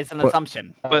 But- that is an but-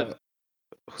 assumption. But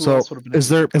who So else would have been?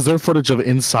 is there footage of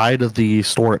inside of the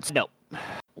store? No.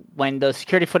 When the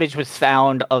security footage was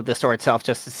found of the store itself,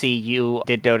 just to see, you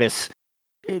did notice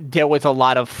there was a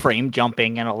lot of frame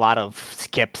jumping and a lot of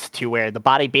skips to where the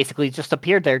body basically just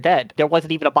appeared there dead. There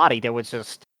wasn't even a body. There was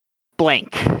just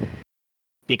blank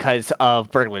because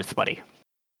of Burglar's Buddy.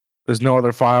 There's no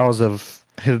other files of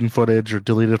hidden footage or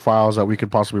deleted files that we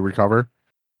could possibly recover.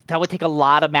 That would take a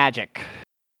lot of magic.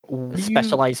 What do you-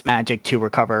 Specialized magic to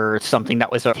recover something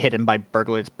that was hidden by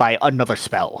burglars by another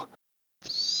spell.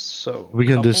 So We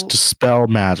can just couple- dispel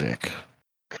magic.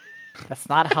 That's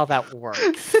not how that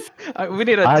works. we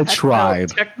need a I tried.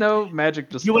 techno magic.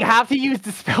 Dispel. You would have to use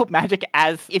Dispel Magic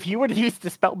as if you were to use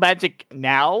Dispel Magic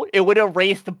now, it would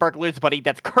erase the Burglar's Buddy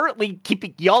that's currently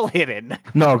keeping y'all hidden.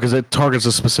 No, because it targets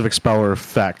a specific spell or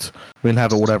effect. We can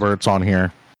have it whatever it's on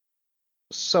here.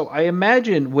 So I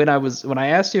imagine when I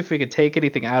asked you if we could take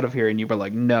anything out of here, and you were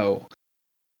like, no,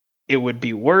 it would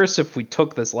be worse if we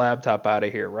took this laptop out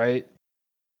of here, right?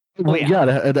 Oh, yeah.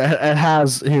 It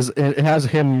has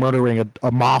him murdering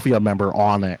a mafia member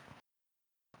on it.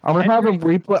 I'm gonna have him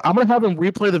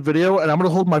replay the video, and I'm gonna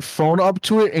hold my phone up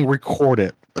to it and record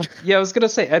it. Yeah, I was gonna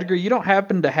say, Edgar, you don't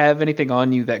happen to have anything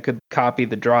on you that could copy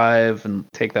the drive and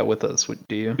take that with us,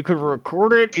 do you? You could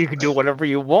record it, you could do whatever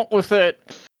you want with it.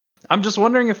 I'm just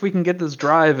wondering if we can get this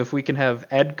drive, if we can have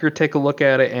Edgar take a look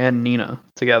at it and Nina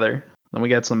together. Then we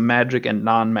got some magic and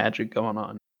non-magic going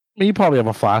on. You probably have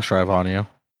a flash drive on you.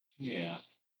 Yeah.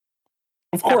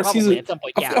 Of course, Yeah, he's probably a. at some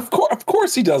point, Of, yeah. of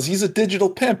course he does. He's a digital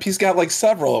pimp. He's got like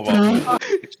several of them.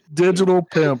 Digital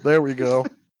pimp. There we go.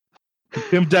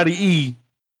 Pimp Daddy E.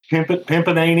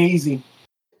 Pimping ain't easy.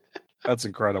 That's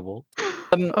incredible.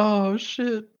 Oh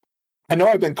shit! I know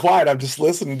I've been quiet. I'm just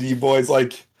listening to you boys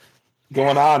like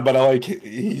going on, but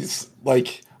he's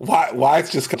like,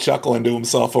 Wyatt's just chuckling to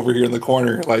himself over here in the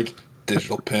corner, like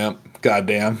digital pimp.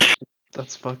 Goddamn.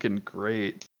 That's fucking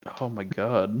great. Oh my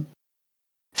god.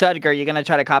 So Edgar, you gonna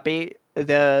try to copy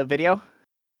the video?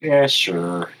 Yeah,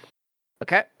 sure.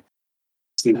 Okay.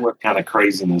 See what kind of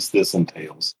craziness this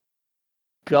entails.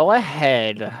 Go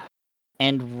ahead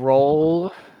and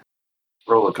roll.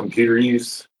 Roll a computer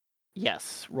use.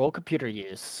 Yes, roll computer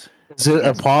use. Is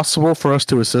it possible for us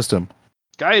to assist him?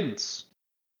 Guidance.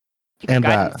 And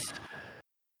Guidance.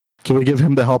 Can we give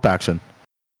him the help action?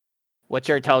 What's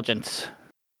your intelligence?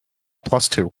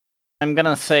 +2. I'm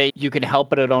gonna say you can help,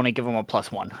 but it'd only give him a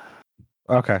 +1.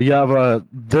 Okay. You have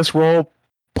this roll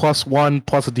 +1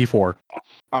 plus a D4.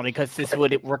 Only because this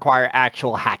would require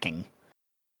actual hacking.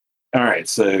 All right,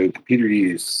 so computer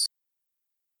use.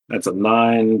 That's a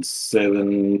 9,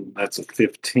 7, that's a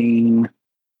 15,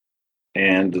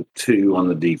 and a 2 on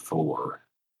the D4.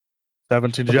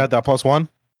 17. Did you add that +1?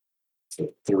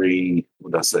 So 3,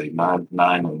 what did I say? 9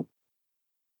 and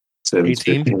 7.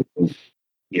 18? 15.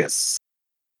 Yes.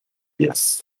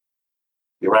 Yes.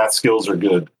 Your math skills are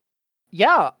good.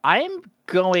 Yeah, I'm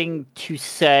going to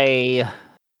say.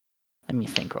 Let me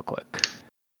think real quick.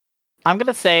 I'm going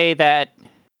to say that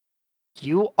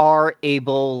you are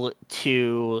able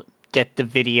to get the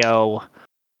video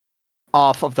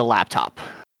off of the laptop.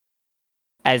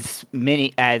 As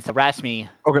Rasmi.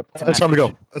 Okay, it's time to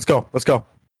go. Let's go. Let's go.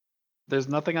 There's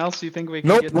nothing else you think we can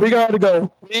Nope, get? we gotta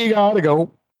go. We gotta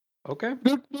go. Okay.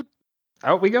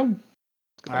 Out we go.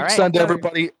 All right. Send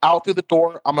everybody out through the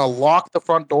door. I'm gonna lock the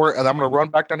front door, and I'm gonna run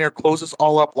back down here, close this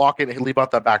all up, lock it, and leave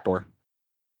out that back door.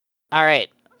 All right.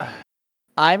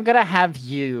 I'm going to have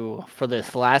you, for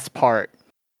this last part,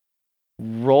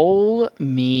 roll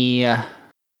me.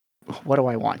 What do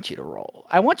I want you to roll?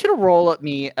 I want you to roll at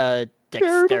me a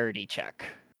dexterity check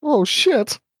Oh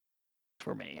shit!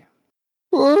 for me.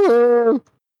 I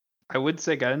would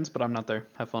say guidance, but I'm not there.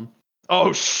 Have fun.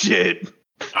 Oh shit!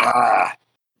 Ah,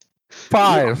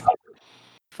 5.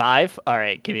 5? All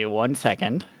right, give me 1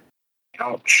 second.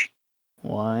 ouch.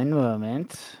 1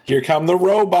 moment. Here come the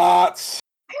robots.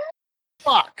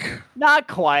 Fuck! It Not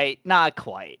quite. Not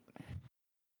quite.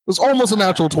 was almost a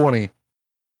natural 20.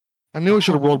 I knew I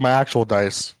should have rolled my actual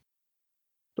dice.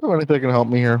 Do you have anything that can help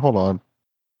me here? Hold on.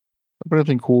 Have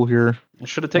anything cool here? I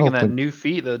should have I taken don't that think- new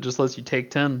feat that just lets you take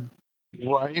 10.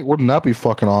 Right? Wouldn't that be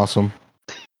fucking awesome?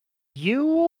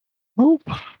 You Nope.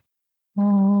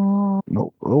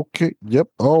 Nope. Okay. Yep.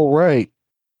 All right.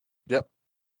 Yep.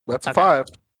 That's a Okay. 5.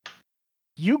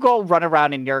 you go run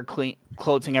around and you're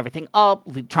closing everything up,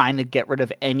 trying to get rid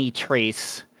of any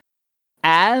trace.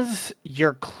 As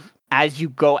you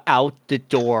go out the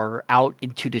door, out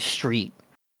into the street,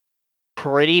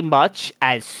 pretty much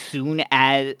as soon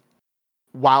as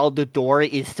while the door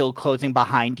is still closing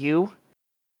behind you,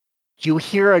 you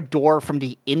hear a door from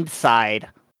the inside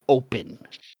open.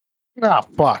 Ah,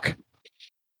 fuck.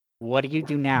 What do you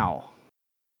do now?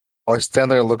 I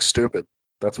stand there and look stupid.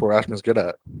 That's where Ashman's good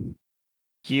at.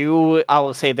 I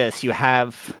will say this, you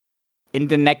have, in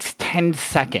the next 10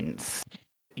 seconds,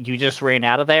 you just ran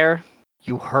out of there,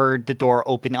 you heard the door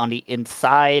open on the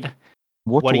inside.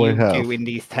 What What do do I you have? do in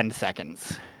these 10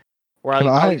 seconds? Or Can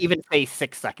I'll I- even say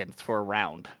 6 seconds for a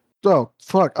round. Oh,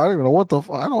 fuck. I don't even know what the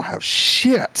I don't have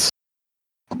shit.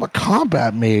 I'm a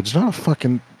combat mage, not a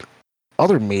fucking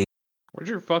other mage. Where's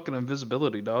your fucking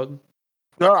invisibility, dog?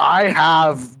 I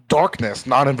have darkness,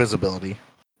 not invisibility.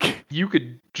 You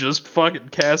could just fucking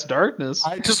cast darkness.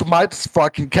 I just might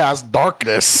fucking cast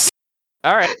darkness.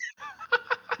 Alright.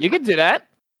 You can do that.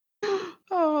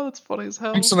 Oh, that's funny as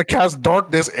hell. I'm just gonna cast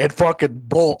darkness and fucking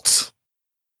bolts.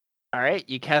 Alright,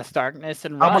 you cast darkness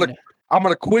and I'm run. I'm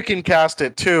gonna quicken cast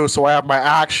it too, so I have my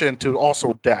action to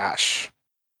also dash.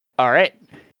 Alright.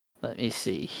 Let me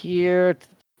see here.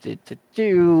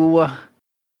 Go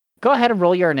ahead and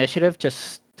roll your initiative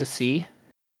just to see.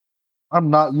 I'm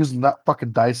not using that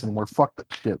fucking dice anymore. Fuck that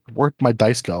shit. Where'd my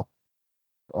dice go?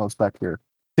 Oh, it's back here.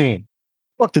 15.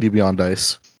 Fuck did he be on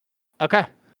dice? Okay.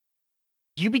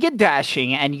 You begin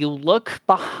dashing and you look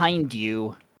behind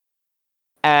you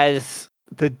as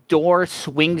the door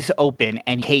swings open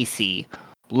and Casey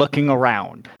looking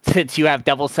around. Since you have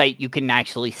Devil Sight, you can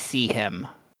actually see him.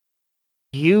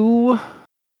 You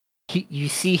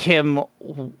see him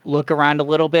look around a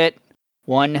little bit.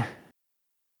 1,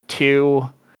 2,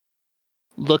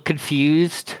 look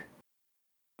confused,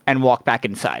 and walk back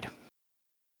inside.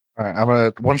 All right, I'm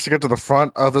gonna once you get to the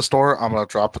front of the store, I'm gonna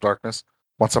drop the darkness.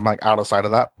 Once I'm like out of sight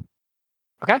of that,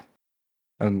 Okay.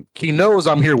 and he knows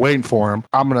I'm here waiting for him.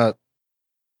 I'm gonna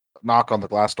knock on the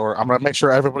glass door. I'm gonna make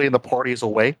sure everybody in the party is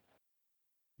away. I'm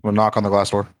gonna knock on the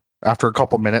glass door after a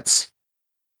couple minutes.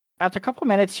 After a couple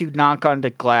minutes, you knock on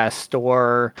the glass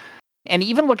door, and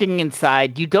even looking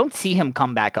inside, you don't see him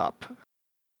come back up.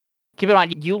 Keep in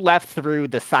mind, you left through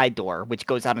the side door, which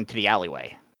goes out into the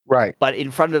alleyway. Right. But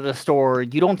in front of the store,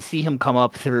 you don't see him come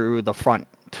up through the front.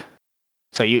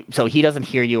 So he doesn't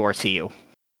hear you or see you.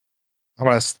 I'm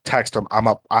gonna text him. I'm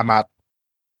up. I'm at.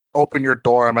 Open your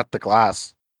door. I'm at the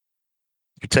glass.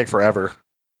 You take forever.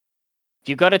 If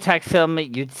you go to text him,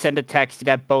 you send a text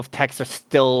that both texts are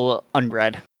still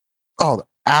unread. Oh, the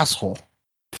asshole.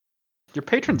 Your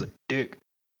patron's a dick.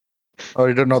 Oh,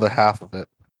 you didn't know the half of it.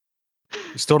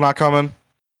 You still not coming?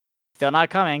 Still not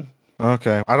coming.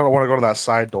 Okay. I don't want to go to that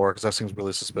side door because that seems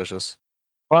really suspicious.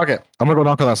 Okay. I'm gonna go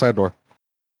knock on that side door.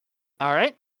 All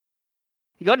right.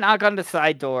 You go knock on the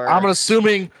side door. I'm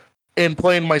assuming, in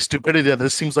playing my stupidity, that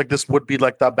this seems like this would be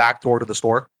like the back door to the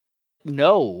store.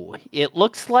 No, it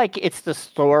looks like it's the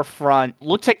storefront.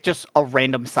 Looks like just a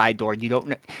random side door. You don't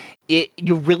know.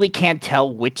 You really can't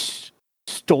tell which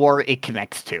store it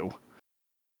connects to.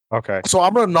 Okay. So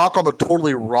I'm gonna knock on the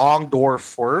totally wrong door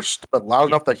first, but loud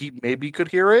enough that he maybe could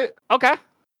hear it. Okay.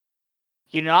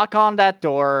 You knock on that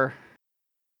door,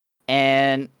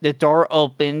 and the door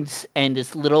opens, and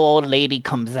this little old lady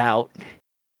comes out.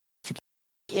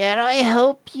 Can I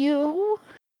help you?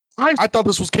 I thought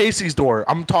this was Casey's door.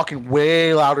 I'm talking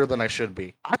way louder than I should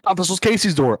be. I thought this was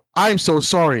Casey's door. I'm so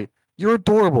sorry. You're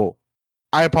adorable.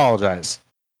 I apologize.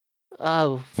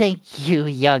 Oh, thank you,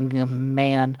 young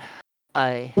man.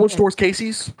 Which store's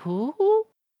Casey's? Who?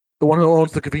 The one who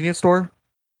owns the convenience store?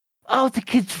 Oh, the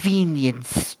convenience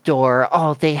store.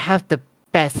 Oh, they have the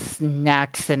best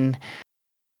snacks, and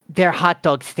their hot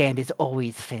dog stand is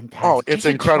always fantastic. Oh, it's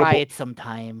you should incredible. Try it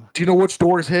sometime. Do you know which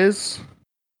door is his?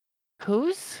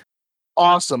 Whose?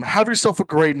 Awesome. Have yourself a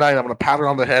great night. I'm going to pat her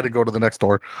on the head and go to the next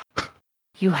door.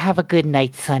 You have a good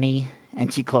night, Sonny.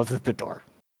 And she closes the door.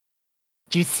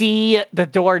 You see the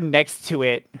door next to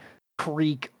it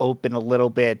creak open a little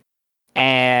bit,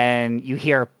 and you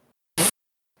hear,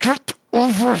 "Get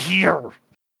over here!"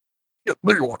 Yeah,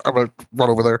 there you are. I'm going to run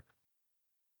over there.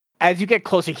 As you get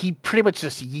closer, he pretty much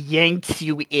just yanks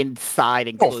you inside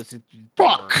and closes the door.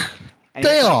 Fuck. And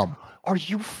it's like, Damn. are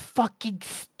you fucking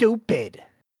stupid?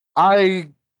 I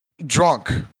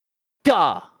drunk.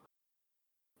 Duh.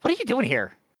 What are you doing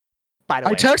here? By the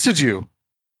I way, texted you.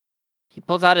 he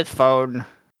pulls out his phone,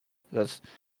 goes,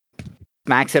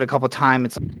 smacks it a couple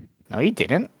times. It's like, no, you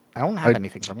didn't. I don't have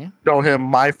anything from you. Show him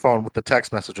my phone with the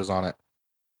text messages on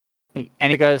it.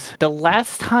 And he goes, the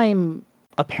last time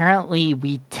apparently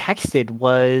we texted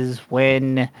was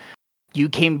when you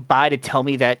came by to tell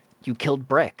me that you killed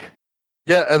Brick.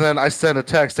 Yeah, and then I sent a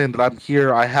text saying that I'm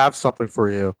here. I have something for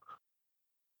you.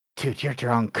 Dude, you're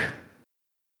drunk.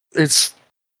 It's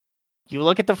You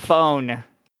look at the phone,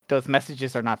 those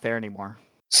messages are not there anymore.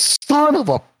 son of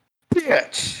a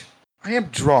bitch. I am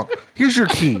drunk. Here's your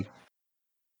key.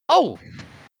 Oh!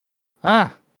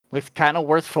 It's kind of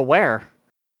worse for wear.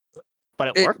 But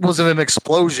it It worked. was in an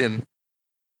explosion.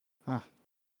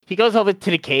 He goes over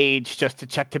to the cage just to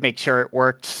check to make sure it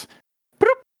works. Bloop.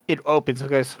 It opens and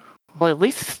goes, well, at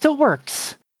least it still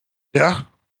works. Yeah.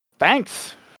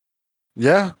 Thanks.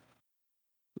 Yeah.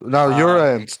 Now your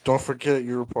end. Don't forget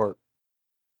your report.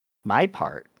 My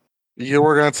part. You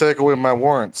were gonna take away my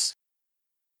warrants.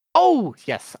 Oh,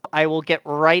 yes. I will get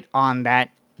right on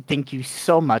that. Thank you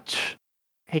so much.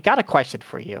 Hey, got a question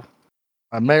for you.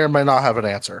 I may or may not have an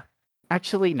answer.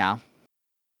 Actually, no.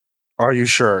 Are you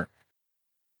sure?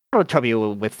 I don't trouble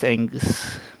you with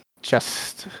things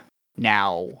just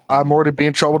now. I'm already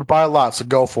being troubled by a lot, so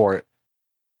go for it.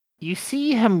 You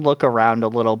see him look around a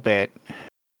little bit,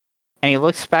 and he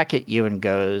looks back at you and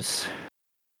goes,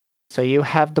 so you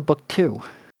have the book too?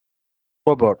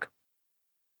 What book?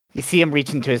 You see him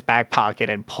reach into his back pocket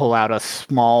and pull out a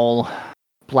small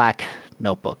black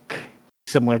notebook,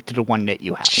 similar to the one that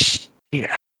you have.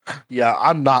 Yeah. Yeah,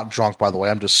 I'm not drunk, by the way.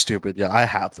 I'm just stupid. Yeah, I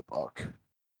have the book.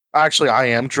 Actually, I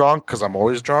am drunk because I'm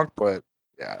always drunk, but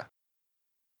yeah.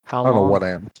 How I don't know long? what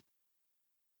I am.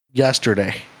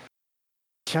 Yesterday.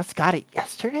 Just got it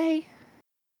yesterday?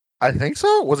 I think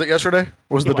so. Was it yesterday?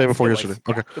 Or was it the day before It was, yesterday?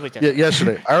 yeah, Okay. it was Yeah,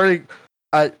 yesterday.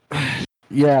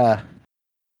 Yeah.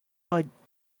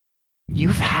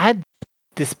 You've had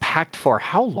this pact for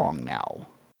how long now?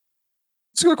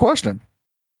 It's a good question.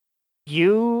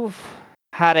 You've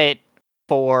had it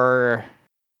for.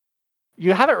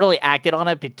 You haven't really acted on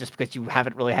it, but just because you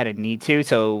haven't really had a need to,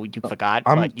 so you forgot.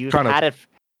 I'm but you've kind of- had it.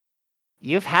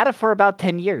 You've had it for about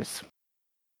 10 years.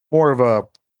 More of a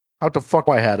how the fuck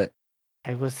I had it.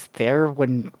 I was there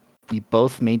when we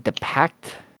both made the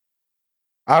pact.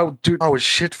 I was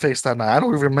shit faced that night. I don't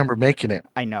even remember making it.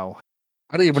 I know.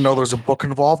 I didn't even know there was a book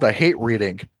involved. I hate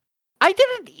reading. I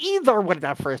didn't either when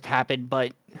that first happened,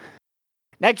 but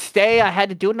next day I had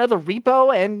to do another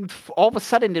repo, and all of a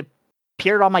sudden it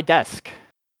appeared on my desk.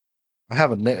 I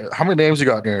have a name. How many names you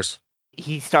got in yours?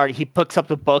 He picks up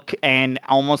the book and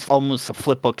almost a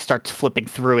flip book starts flipping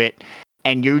through it,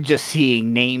 and you're just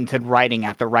seeing names and writing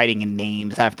after writing and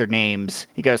names after names.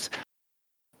 He goes,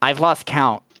 I've lost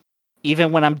count.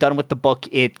 Even when I'm done with the book,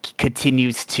 it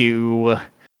continues to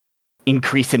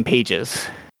increase in pages.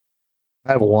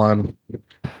 I have one.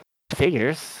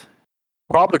 Figures.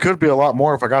 Probably could be a lot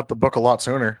more if I got the book a lot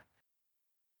sooner.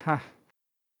 Huh.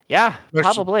 Yeah, Actually-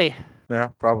 probably. Yeah,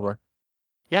 probably.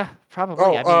 Yeah, probably.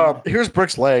 Oh, I mean, here's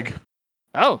Brick's leg.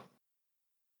 oh,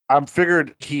 I'm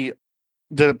figured he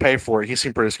didn't pay for it. He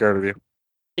seemed pretty scared of you.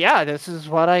 yeah, this is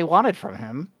what I wanted from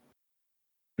him.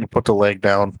 You put the leg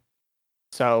down.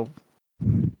 So,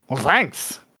 well,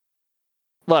 thanks.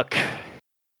 Look,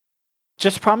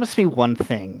 just promise me one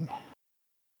thing.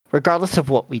 Regardless of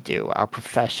what we do, our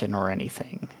profession or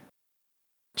anything,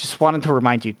 just wanted to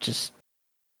remind you, just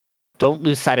don't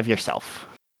lose sight of yourself.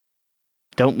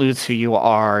 Don't lose who you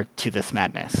are to this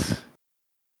madness.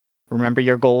 Remember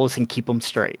your goals and keep them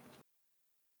straight.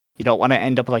 You don't want to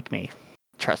end up like me.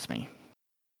 Trust me.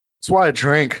 That's why I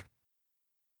drink.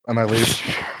 And I leave.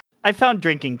 I found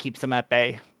drinking keeps them at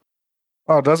bay.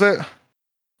 Oh, does it?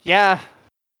 Yeah.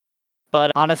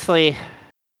 But honestly,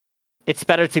 it's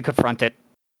better to confront it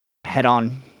head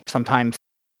on sometimes.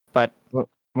 But Well,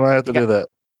 I have to do that.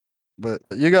 But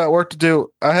you got work to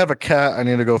do. I have a cat I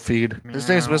need to go feed. His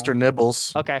name's Meow. Mr.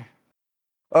 Nibbles. okay.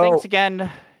 Oh, Thanks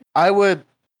again. I would,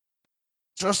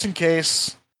 just in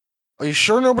case. Are you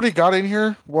sure nobody got in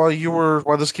here while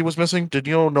this key was missing? Did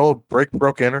you know a break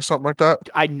broke in or something like that?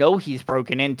 I know he's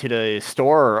broken into the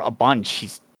store a bunch.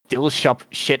 He's still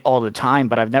shit all the time,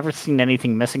 but I've never seen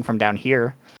anything missing from down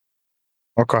here.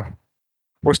 Okay.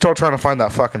 We're still trying to find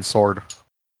that fucking sword.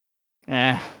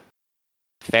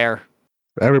 Fair.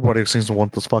 Everybody seems to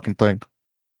want this fucking thing.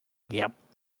 Yep.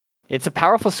 It's a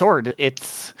powerful sword.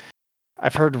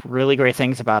 I've heard really great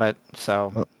things about it,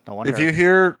 so no wonder. If you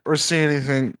hear or see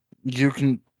anything, you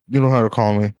know how to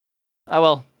call me. I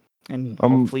will. And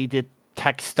hopefully the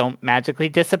texts don't magically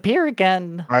disappear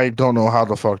again. I don't know how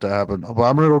the fuck that happened, but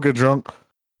I'm gonna go get drunk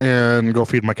and go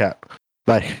feed my cat.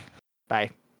 Bye.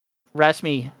 Bye.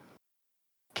 Rashmi,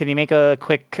 can you make a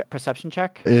quick perception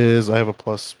check? I have a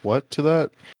plus what to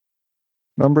that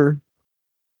number?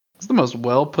 It's the most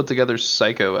well put together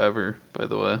psycho ever, by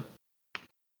the way.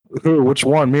 Who? Which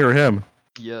one? Me or him?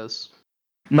 Yes.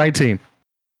 19.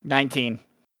 19.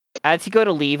 As you go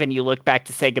to leave and you look back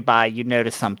to say goodbye, you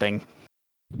notice something.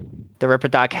 The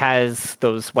Ripperdoc has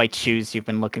those white shoes you've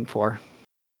been looking for.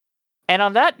 And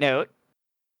on that note,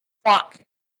 Fuck.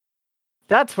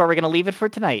 that's where we're going to leave it for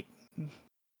tonight.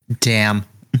 Damn.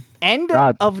 End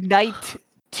God. of night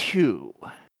 2.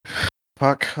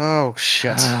 Fuck. Oh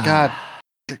shit. God.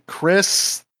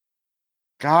 Chris.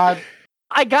 God.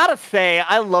 I gotta say,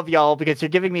 I love y'all because you're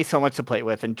giving me so much to play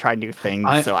with and try new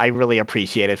things. So I really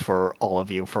appreciate it for all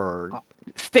of you for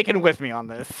sticking with me on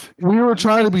this. We were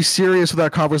trying to be serious with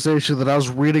that conversation that I was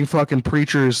reading fucking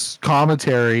Preacher's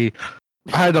commentary.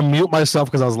 I had to mute myself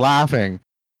because I was laughing.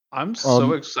 I'm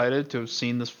so excited to have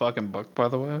seen this fucking book, by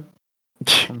the way.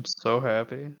 I'm so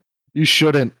happy. You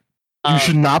shouldn't. You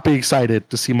should not be excited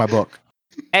to see my book.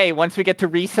 Hey, once we get to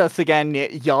recess again,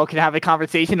 y'all can have a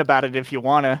conversation about it if you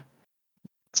wanna.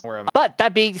 That's where I'm But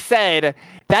that being said,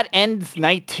 that ends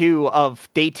night 2 of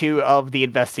day 2 of the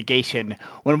investigation.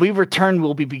 When we return,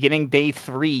 we'll be beginning day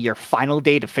 3, your final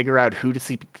day to figure out who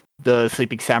the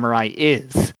sleeping samurai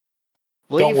is.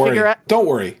 Will Don't you worry. figure out? Don't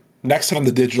worry. Next time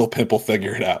the digital pimp will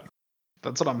figure it out.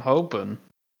 That's what I'm hoping.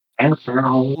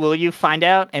 Will you find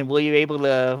out, and will you able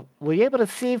to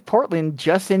save Portland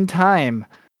just in time?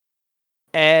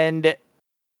 And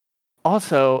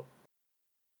also,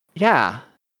 yeah,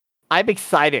 I'm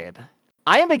excited.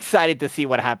 I am excited to see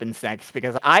what happens next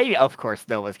because I, of course,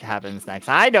 know what happens next.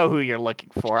 I know who you're looking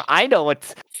for. I know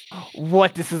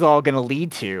what this is all going to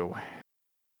lead to.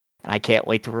 And I can't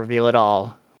wait to reveal it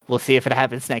all. We'll see if it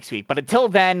happens next week. But until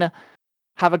then,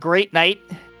 have a great night,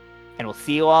 and we'll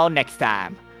see you all next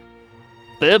time.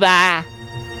 Bye-bye.